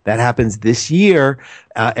revealing. That happens this year.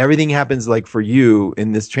 Everything happens like for you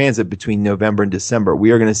in this transit between November and December.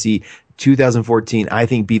 We are going to see 2014, I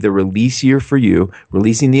think, be the release year for you,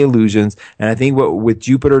 releasing the illusions. And I think with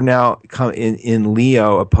Jupiter now in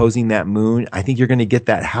Leo opposing that moon, I think you're going to get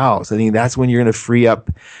that house. I think that's when you're going to free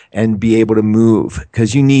up and be able to move,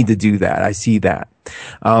 because you need to do that. I see that.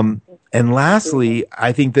 And lastly,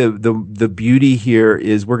 I think the beauty here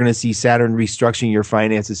is we're going to see Saturn restructuring your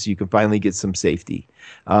finances so you can finally get some safety.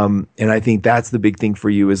 And I think that's the big thing for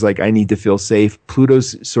you is like, I need to feel safe.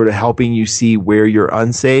 Pluto's sort of helping you see where you're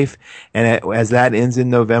unsafe. And as that ends in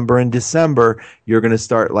November and December, you're going to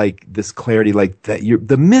start like this clarity, like that you're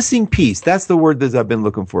the missing piece. That's the word that I've been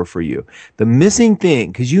looking for you. The missing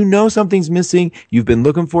thing, because you know something's missing. You've been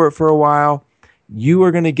looking for it for a while. You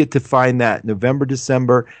are going to get to find that November,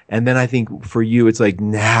 December. And then I think for you, it's like,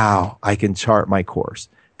 now I can chart my course.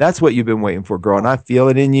 That's what you've been waiting for, girl. And I feel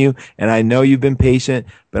it in you. And I know you've been patient,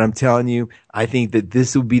 but I'm telling you, I think that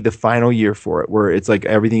this will be the final year for it, where it's like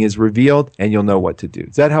everything is revealed and you'll know what to do.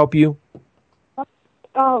 Does that help you?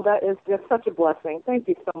 Oh, that is just such a blessing. Thank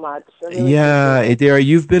you so much. Yeah, Adara,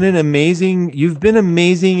 you've been an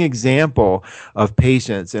amazing example of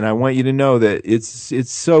patience, and I want you to know that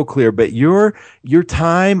it's so clear. But your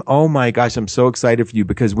time, oh my gosh, I'm so excited for you,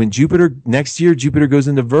 because when next year Jupiter goes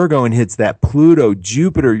into Virgo and hits that Pluto,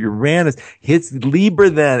 Jupiter, Uranus hits Libra,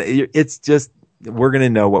 then it's just, we're gonna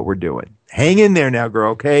know what we're doing. Hang in there now,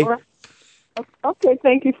 girl. Okay. Okay,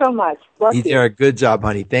 thank you so much. Adara, good job,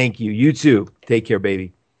 honey. Thank you. You too. Take care,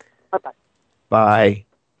 baby. Bye-bye. Bye.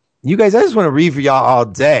 You guys, I just want to read for y'all all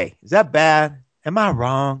day. Is that bad? Am I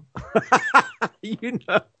wrong? You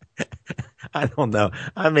know, I don't know.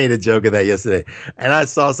 I made a joke of that yesterday, and I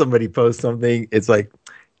saw somebody post something. It's like,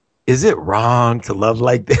 is it wrong to love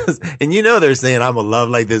like this? And you know they're saying I'm a love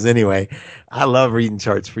like this anyway. I love reading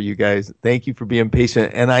charts for you guys. Thank you for being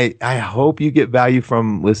patient. And I hope you get value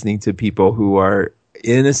from listening to people who are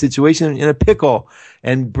in a situation, in a pickle,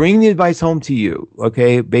 and bring the advice home to you,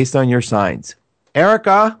 okay, based on your signs.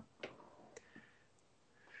 Erica?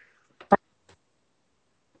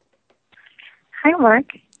 Hi, Mark.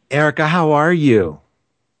 Erica, how are you?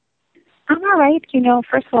 I'm all right. You know,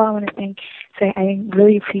 first of all, I want to say I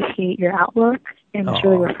really appreciate your outlook, and it's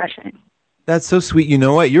really refreshing. That's so sweet. You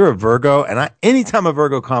know what? You're a Virgo, and anytime a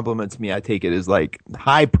Virgo compliments me, I take it as like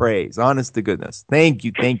high praise, honest to goodness. Thank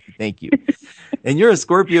you. And you're a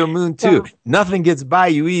Scorpio moon too. Yeah. Nothing gets by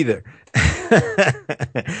you either.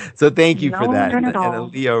 So thank you for that. And a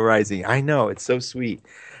Leo rising. I know, it's so sweet.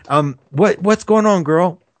 What's going on,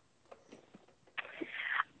 girl?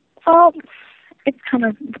 Well, it's kind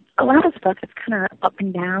of a lot of stuff. It's kind of up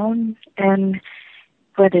and down, and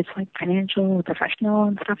whether it's like financial or professional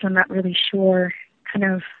and stuff, I'm not really sure kind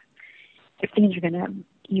of if things are going to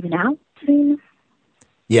even out soon.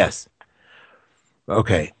 Yes.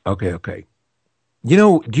 Okay. You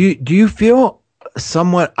know, do you feel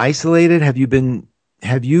somewhat isolated? Have you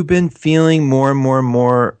been feeling more and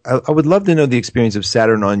more? I would love to know the experience of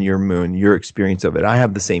Saturn on your moon, your experience of it. I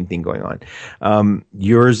have the same thing going on.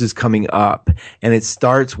 Yours is coming up, and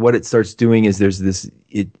what it starts doing is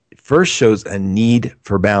it first shows a need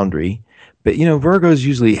for boundary, but you know, Virgos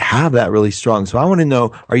usually have that really strong. So I want to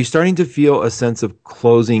know, are you starting to feel a sense of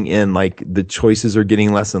closing in, like the choices are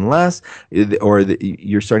getting less and less, or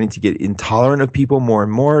you're starting to get intolerant of people more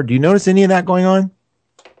and more? Do you notice any of that going on?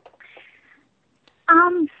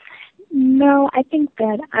 No, I think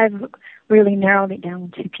that I've really narrowed it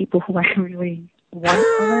down to people who I really want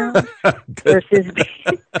around versus.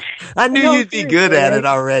 I knew you'd be good at it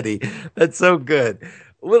already. That's so good.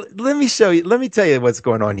 Well, let me tell you what's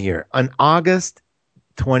going on here. On August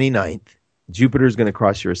 29th, Jupiter is going to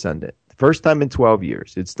cross your ascendant. First time in 12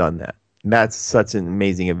 years, it's done that. And that's such an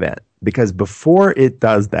amazing event, because before it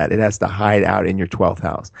does that, it has to hide out in your 12th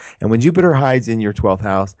house. And when Jupiter hides in your 12th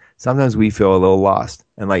house, sometimes we feel a little lost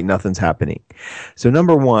and like nothing's happening. So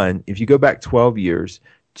number one, if you go back 12 years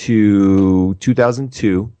to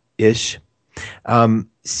 2002-ish,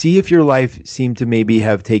 see if your life seemed to maybe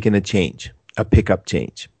have taken a change, a pickup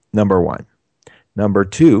change. Number one. Number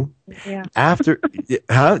two, after,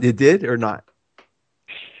 it did or not?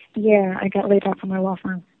 Yeah, I got laid off from my law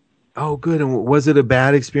firm. Oh, good. And was it a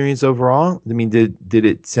bad experience overall? I mean, did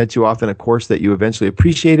it set you off in a course that you eventually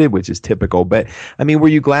appreciated, which is typical? But I mean, were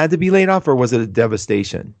you glad to be laid off, or was it a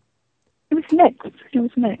devastation? It was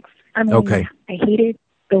mixed. I mean, okay. I hated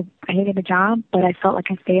the job, but I felt like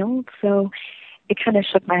I failed, so it kind of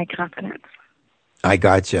shook my confidence. I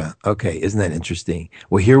gotcha. Okay, isn't that interesting?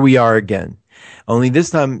 Well, here we are again. Only this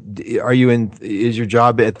time, is your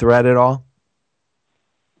job at threat at all?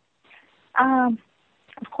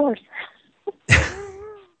 Of course.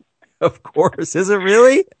 Of course. Is it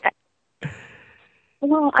really?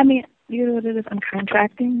 Well, I mean, you know what it is? I'm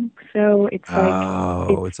contracting, so it's like...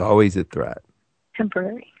 Oh, it's always a threat.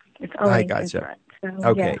 Temporary. It's always a threat. So,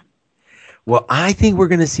 okay. Yeah. Well, I think we're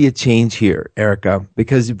going to see a change here, Erica,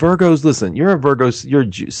 because Virgos, listen, you're a Virgo,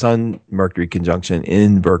 you're Sun Mercury conjunction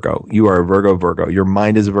in Virgo. You are a Virgo. Your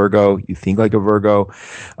mind is a Virgo. You think like a Virgo.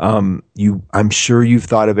 I'm sure you've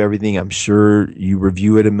thought of everything. I'm sure you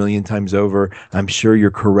review it a million times over. I'm sure you're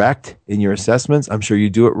correct in your assessments. I'm sure you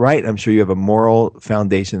do it right. I'm sure you have a moral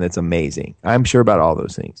foundation that's amazing. I'm sure about all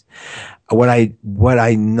those things. What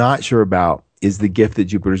I'm not sure about is the gift that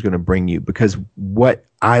Jupiter is going to bring you, because what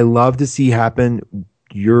I love to see happen,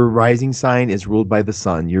 your rising sign is ruled by the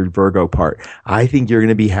sun, your Virgo part. I think you're going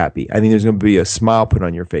to be happy. I think there's going to be a smile put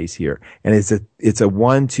on your face here. And it's a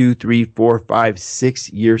 1, 2, 3, 4, 5, 6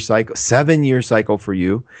 year cycle, 7-year cycle for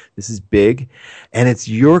you. This is big. And it's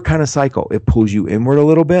your kind of cycle. It pulls you inward a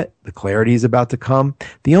little bit. The clarity is about to come.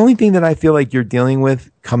 The only thing that I feel like you're dealing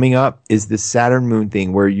with coming up is this Saturn moon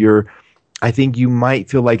thing where I think you might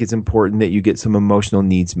feel like it's important that you get some emotional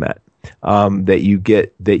needs met. That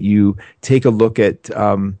you take a look at,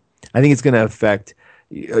 I think it's going to affect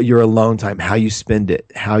your alone time, how you spend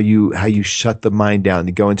it, how you shut the mind down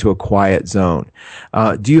to go into a quiet zone.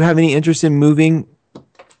 Do you have any interest in moving?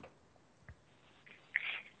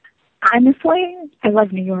 Honestly, I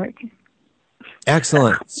love New York.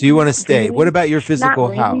 Excellent. So you want to stay. Really? What about your physical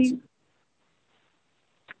Not house? really.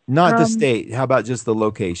 Not the state. How about just the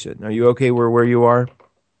location? Are you okay where you are?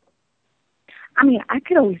 I mean, I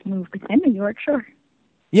could always move within New York, sure.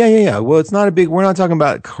 Yeah. Well, it's not we're not talking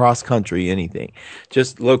about cross country, anything.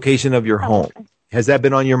 Just location of your home. Okay. Has that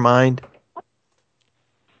been on your mind?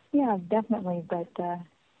 Yeah, definitely, but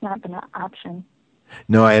not been an option.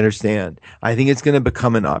 No, I understand. I think it's going to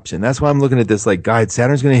become an option. That's why I'm looking at this like, God,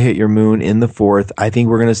 Saturn's going to hit your moon in the 4th. I think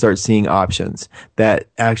we're going to start seeing options that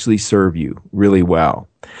actually serve you really well.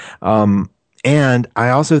 And I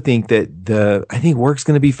also think that I think work's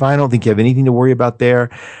going to be fine. I don't think you have anything to worry about there.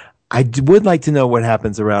 I would like to know what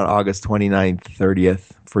happens around August 29th,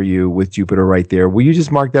 30th for you with Jupiter right there. Will you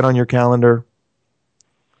just mark that on your calendar?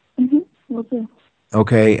 Mm-hmm. Will do.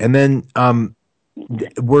 Okay. And then,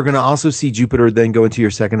 we're going to also see Jupiter then go into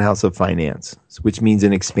your second house of finance, which means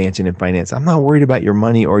an expansion in finance. I'm not worried about your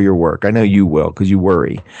money or your work. I know you will because you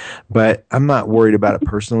worry, but I'm not worried about it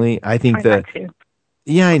personally. I think that,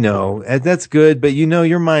 yeah, I know that's good, but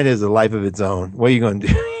your mind has a life of its own. What are you going to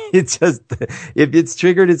do? It's just, if it's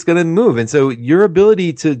triggered, it's going to move. And so your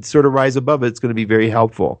ability to sort of rise above it's going to be very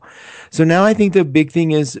helpful. So now I think the big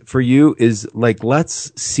thing is for you is like,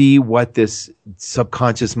 let's see what this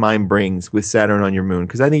subconscious mind brings with Saturn on your moon.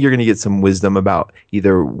 Cause I think you're going to get some wisdom about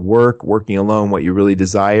either working alone, what you really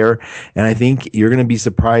desire. And I think you're going to be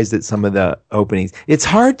surprised at some of the openings. It's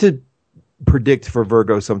hard to predict for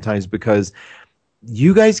Virgo sometimes because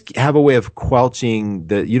you guys have a way of quelching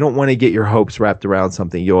you don't want to get your hopes wrapped around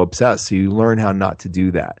something. You'll obsess. So you learn how not to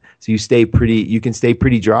do that. So you can stay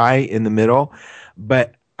pretty dry in the middle,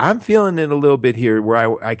 but I'm feeling it a little bit here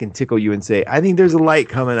where I can tickle you and say, I think there's a light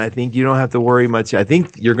coming. I think you don't have to worry much. I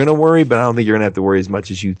think you're going to worry, but I don't think you're going to have to worry as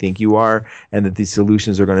much as you think you are, and that these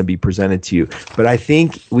solutions are going to be presented to you. But I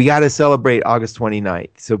think we got to celebrate August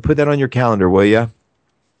 29th. So put that on your calendar, will you?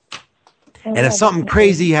 And if something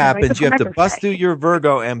crazy happens, you have to bust through your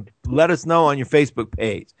Virgo and let us know on your Facebook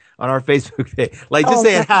page, on our Facebook page. Like, just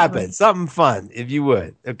say it happened. Something fun, if you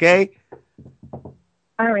would. Okay?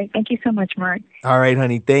 All right. Thank you so much, Mark. All right,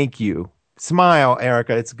 honey. Thank you. Smile,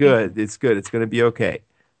 Erica. It's good. It's good. It's going to be okay.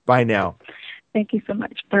 Bye now. Thank you so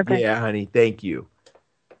much. Bye-bye. Yeah, honey. Thank you.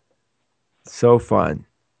 So fun.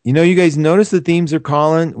 You guys notice the themes are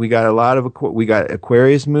calling. We got we got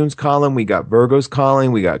Aquarius moons calling. We got Virgos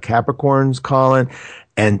calling. We got Capricorns calling,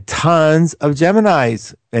 and tons of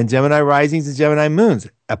Geminis and Gemini risings and Gemini moons.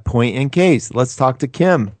 A point in case. Let's talk to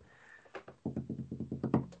Kim.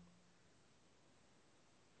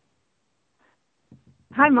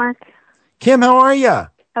 Hi, Mark. Kim, how are you?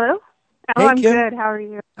 Hello? Oh, Hey, I'm Kim. good. How are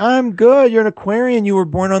you? I'm good. You're an Aquarian. You were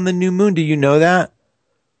born on the new moon. Do you know that?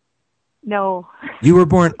 No. You were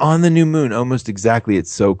born on the new moon, almost exactly.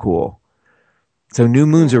 It's so cool. So new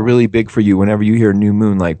moons are really big for you whenever you hear new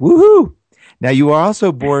moon, like, woohoo. Now, you are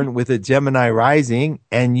also born with a Gemini rising,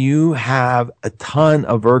 and you have a ton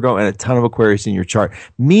of Virgo and a ton of Aquarius in your chart.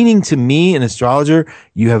 Meaning to me, an astrologer,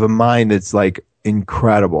 you have a mind that's like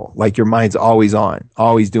incredible. Like your mind's always on,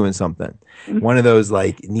 always doing something. One of those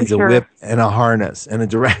like needs a whip and a harness and a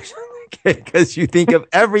direction. Because you think of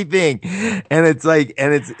everything, and it's like,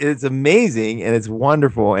 and it's amazing, and it's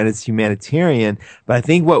wonderful, and it's humanitarian. But I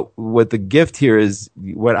think what the gift here is,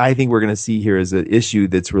 what I think we're going to see here is an issue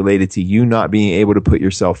that's related to you not being able to put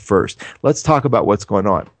yourself first. Let's talk about what's going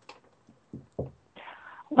on.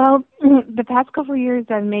 Well, the past couple of years,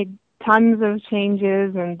 I've made tons of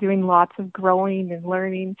changes and doing lots of growing and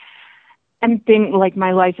learning. and think like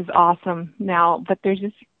my life is awesome now, but there's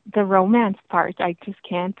just the romance part. I just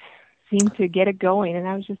can't seem to get it going, and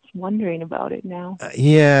I was just wondering about it now.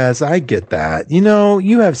 Yes, I get that. You know,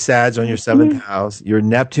 you have Sag on your seventh house, your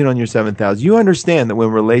Neptune on your seventh house. You understand that when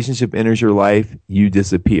relationship enters your life, you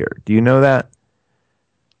disappear. Do you know that?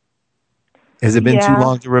 Has it been too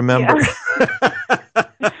long to remember?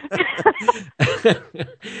 Yeah.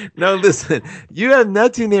 No, listen, you have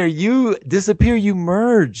Neptune there. You disappear, you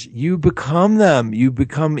merge, you become them. You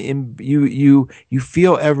become you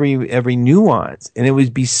feel every nuance. And it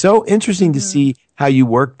would be so interesting to see how you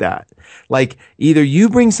work that. Like either you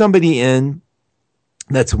bring somebody in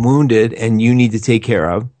that's wounded and you need to take care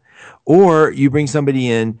of, or you bring somebody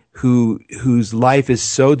in whose life is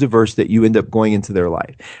so diverse that you end up going into their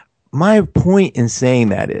life. My point in saying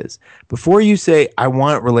that is, before you say, I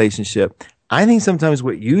want a relationship, I think sometimes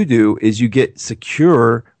what you do is you get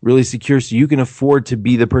secure, really secure, so you can afford to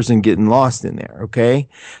be the person getting lost in there, okay?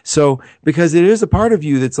 So, because there is a part of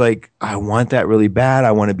you that's like, I want that really bad.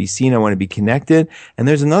 I want to be seen. I want to be connected. And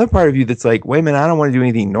there's another part of you that's like, wait a minute, I don't want to do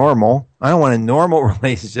anything normal. I don't want a normal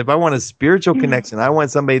relationship. I want a spiritual connection. I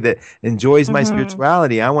want somebody that enjoys my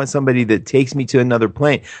spirituality. I want somebody that takes me to another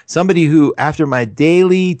plane. Somebody who, after my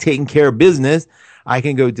daily taking care of business, I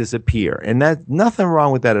can go disappear. And that's nothing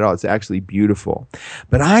wrong with that at all. It's actually beautiful.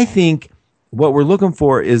 But I think what we're looking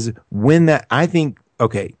for is when that,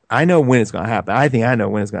 okay, I know when it's going to happen. I know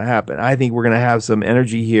when it's going to happen. I think we're going to have some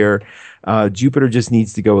energy here. Jupiter just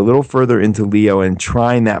needs to go a little further into Leo and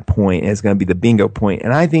trine that point. And it's going to be the bingo point.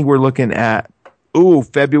 And I think we're looking at,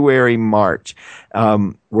 February, March,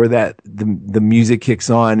 where the music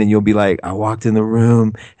kicks on and you'll be like, I walked in the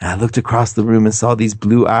room and I looked across the room and saw these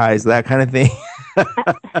blue eyes, that kind of thing.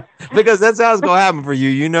 Because that's how it's going to happen for you.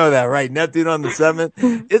 You know that, right? Neptune on the 7th.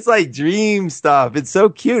 It's like dream stuff. It's so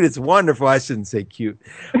cute. It's wonderful. I shouldn't say cute,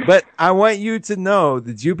 but I want you to know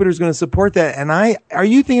that Jupiter's going to support that. And are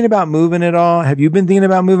you thinking about moving at all? Have you been thinking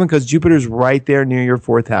about moving? Because Jupiter's right there near your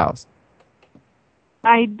 4th house.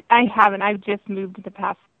 I haven't. I've just moved the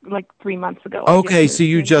past 3 months ago. Okay, so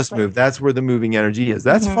you just moved. That's where the moving energy is.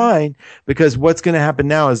 That's fine, because what's going to happen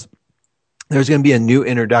now is there's going to be a new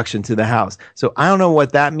introduction to the house. So I don't know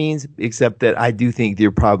what that means, except that I do think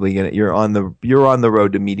you're probably you're on the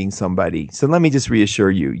road to meeting somebody. So let me just reassure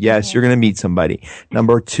you. Yes, you're going to meet somebody.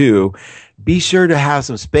 Number 2, be sure to have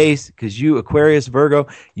some space, because you, Aquarius, Virgo,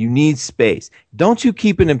 you need space. Don't you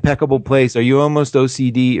keep an impeccable place? Are you almost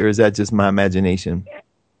OCD, or is that just my imagination?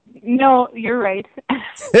 No, you're right.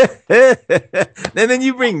 And then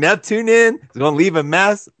you bring Neptune in. It's going to leave a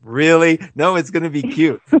mess. Really? No, it's going to be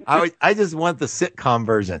cute. I just want the sitcom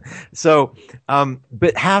version. So,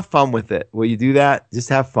 but have fun with it. Will you do that? Just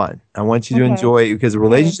have fun. I want you to enjoy it, because the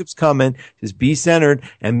relationship's coming. Just be centered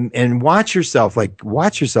and watch yourself. Like,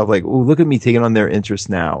 oh, look at me taking on their interest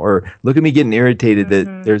now. Or look at me getting irritated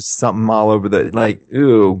that there's something all over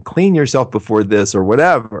clean yourself before this or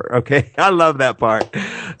whatever. Okay. I love that part.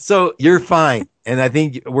 So you're fine. And I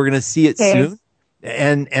think we're going to see it soon.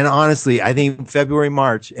 And honestly, I think February,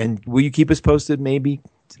 March, and will you keep us posted? Maybe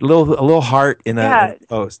a little heart in a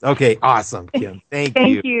post. Okay. Awesome, Kim. Thank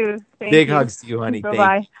you. Big hugs to you, honey. Bye-bye.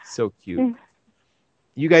 Thank you. So cute.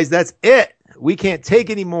 You guys, that's it. We can't take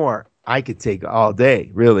any more. I could take all day.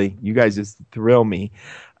 Really. You guys just thrill me.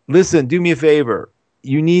 Listen, do me a favor.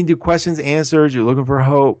 You need the questions answered. You're looking for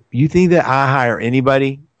hope. You think that I hire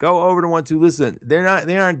anybody? Go over to 1-2. Listen, they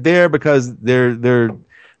aren't there because they're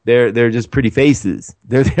just pretty faces.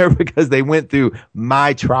 They're there because they went through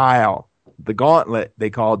my trial, the gauntlet, they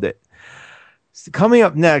called it. Coming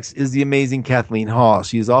up next is the amazing Kathleen Hall.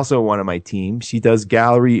 She is also one of my team. She does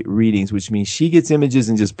gallery readings, which means she gets images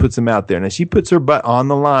and just puts them out there. Now, she puts her butt on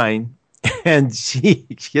the line, and she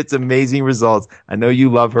gets amazing results. I know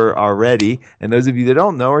you love her already. And those of you that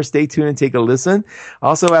don't know her, stay tuned and take a listen.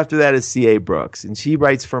 Also, after that is C.A. Brooks, and she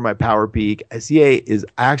writes for my Power Peak. C.A. is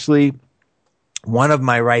actually one of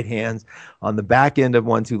my right hands on the back end of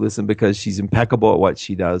 1-2 Listen, because she's impeccable at what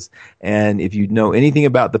she does. And if you know anything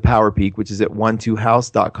about the Power Peak, which is at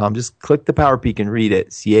 12house.com, just click the Power Peak and read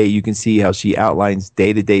it. CA, you can see how she outlines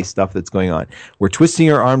day-to-day stuff that's going on. We're twisting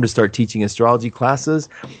her arm to start teaching astrology classes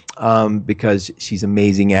because she's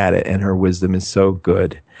amazing at it and her wisdom is so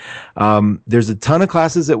good. There's a ton of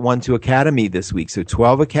classes at 1-2 Academy this week. So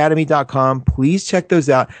 12academy.com. Please check those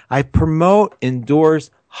out. I promote, endorse,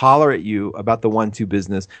 holler at you about the 1-2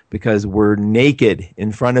 business, because we're naked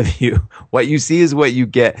in front of you. What you see is what you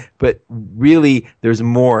get, but really there's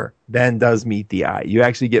more than does meet the eye. You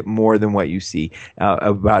actually get more than what you see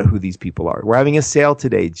about who these people are. We're having a sale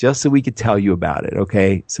today just so we could tell you about it,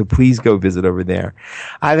 okay? So please go visit over there.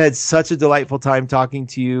 I've had such a delightful time talking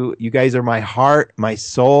to you. You guys are my heart, my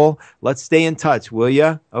soul. Let's stay in touch, will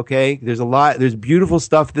ya? Okay? There's beautiful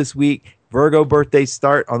stuff this week. Virgo birthdays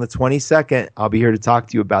start on the 22nd. I'll be here to talk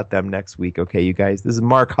to you about them next week, okay, you guys? This is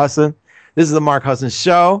Mark Husson. This is the Mark Husson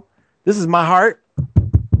Show. This is my heart.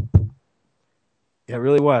 It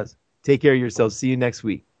really was. Take care of yourselves. See you next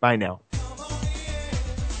week. Bye now.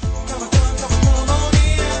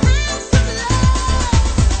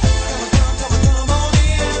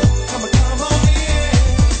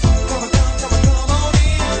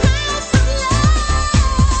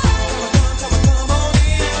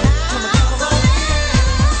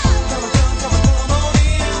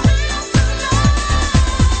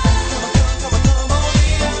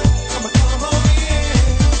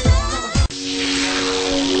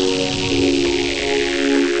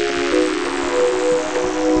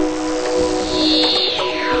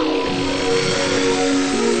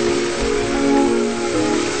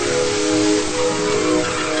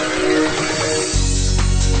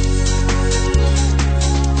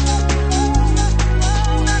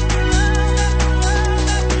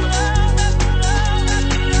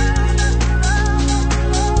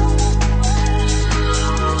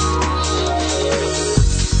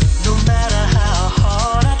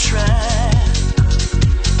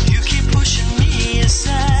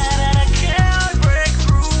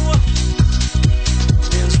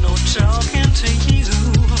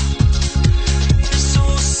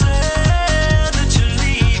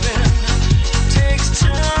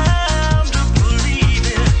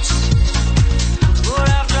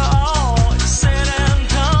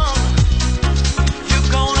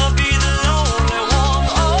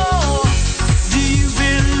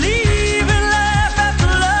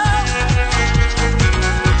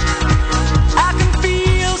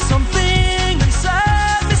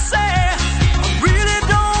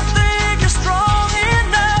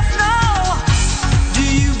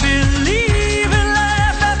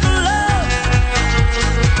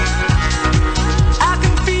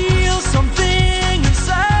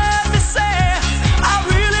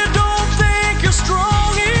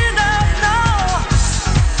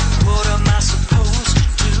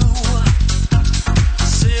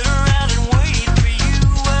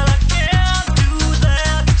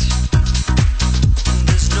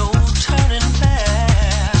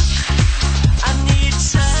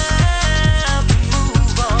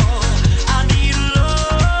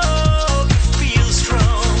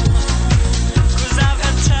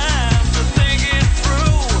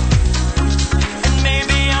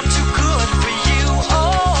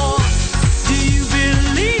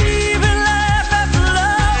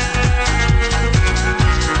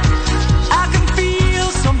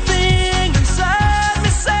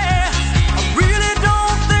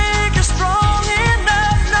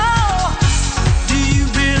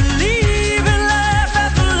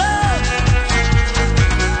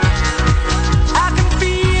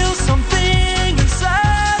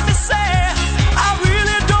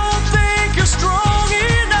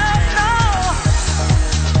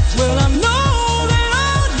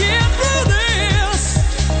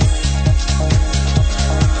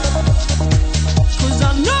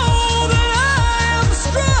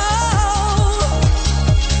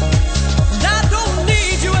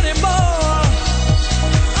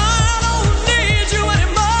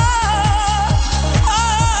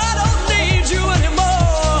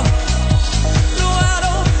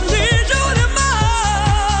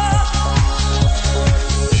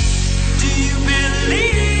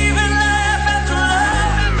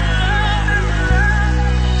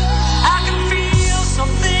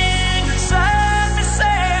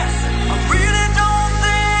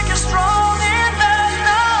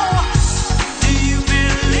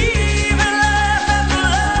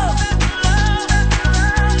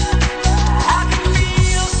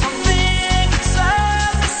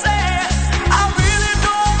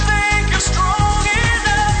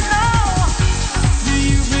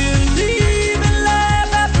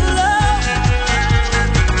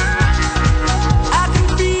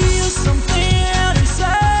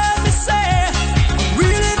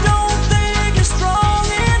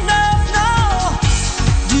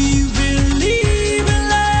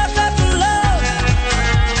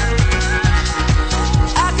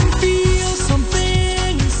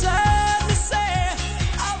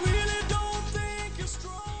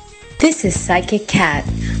 This is Psychic Cat.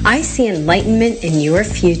 I see enlightenment in your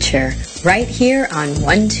future, right here on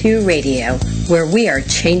 1-2 Radio, where we are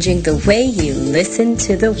changing the way you listen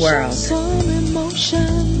to the world. Show some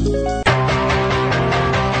emotion.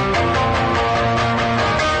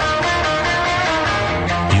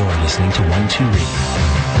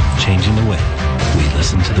 Radio, changing the way we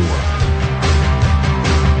listen to the world.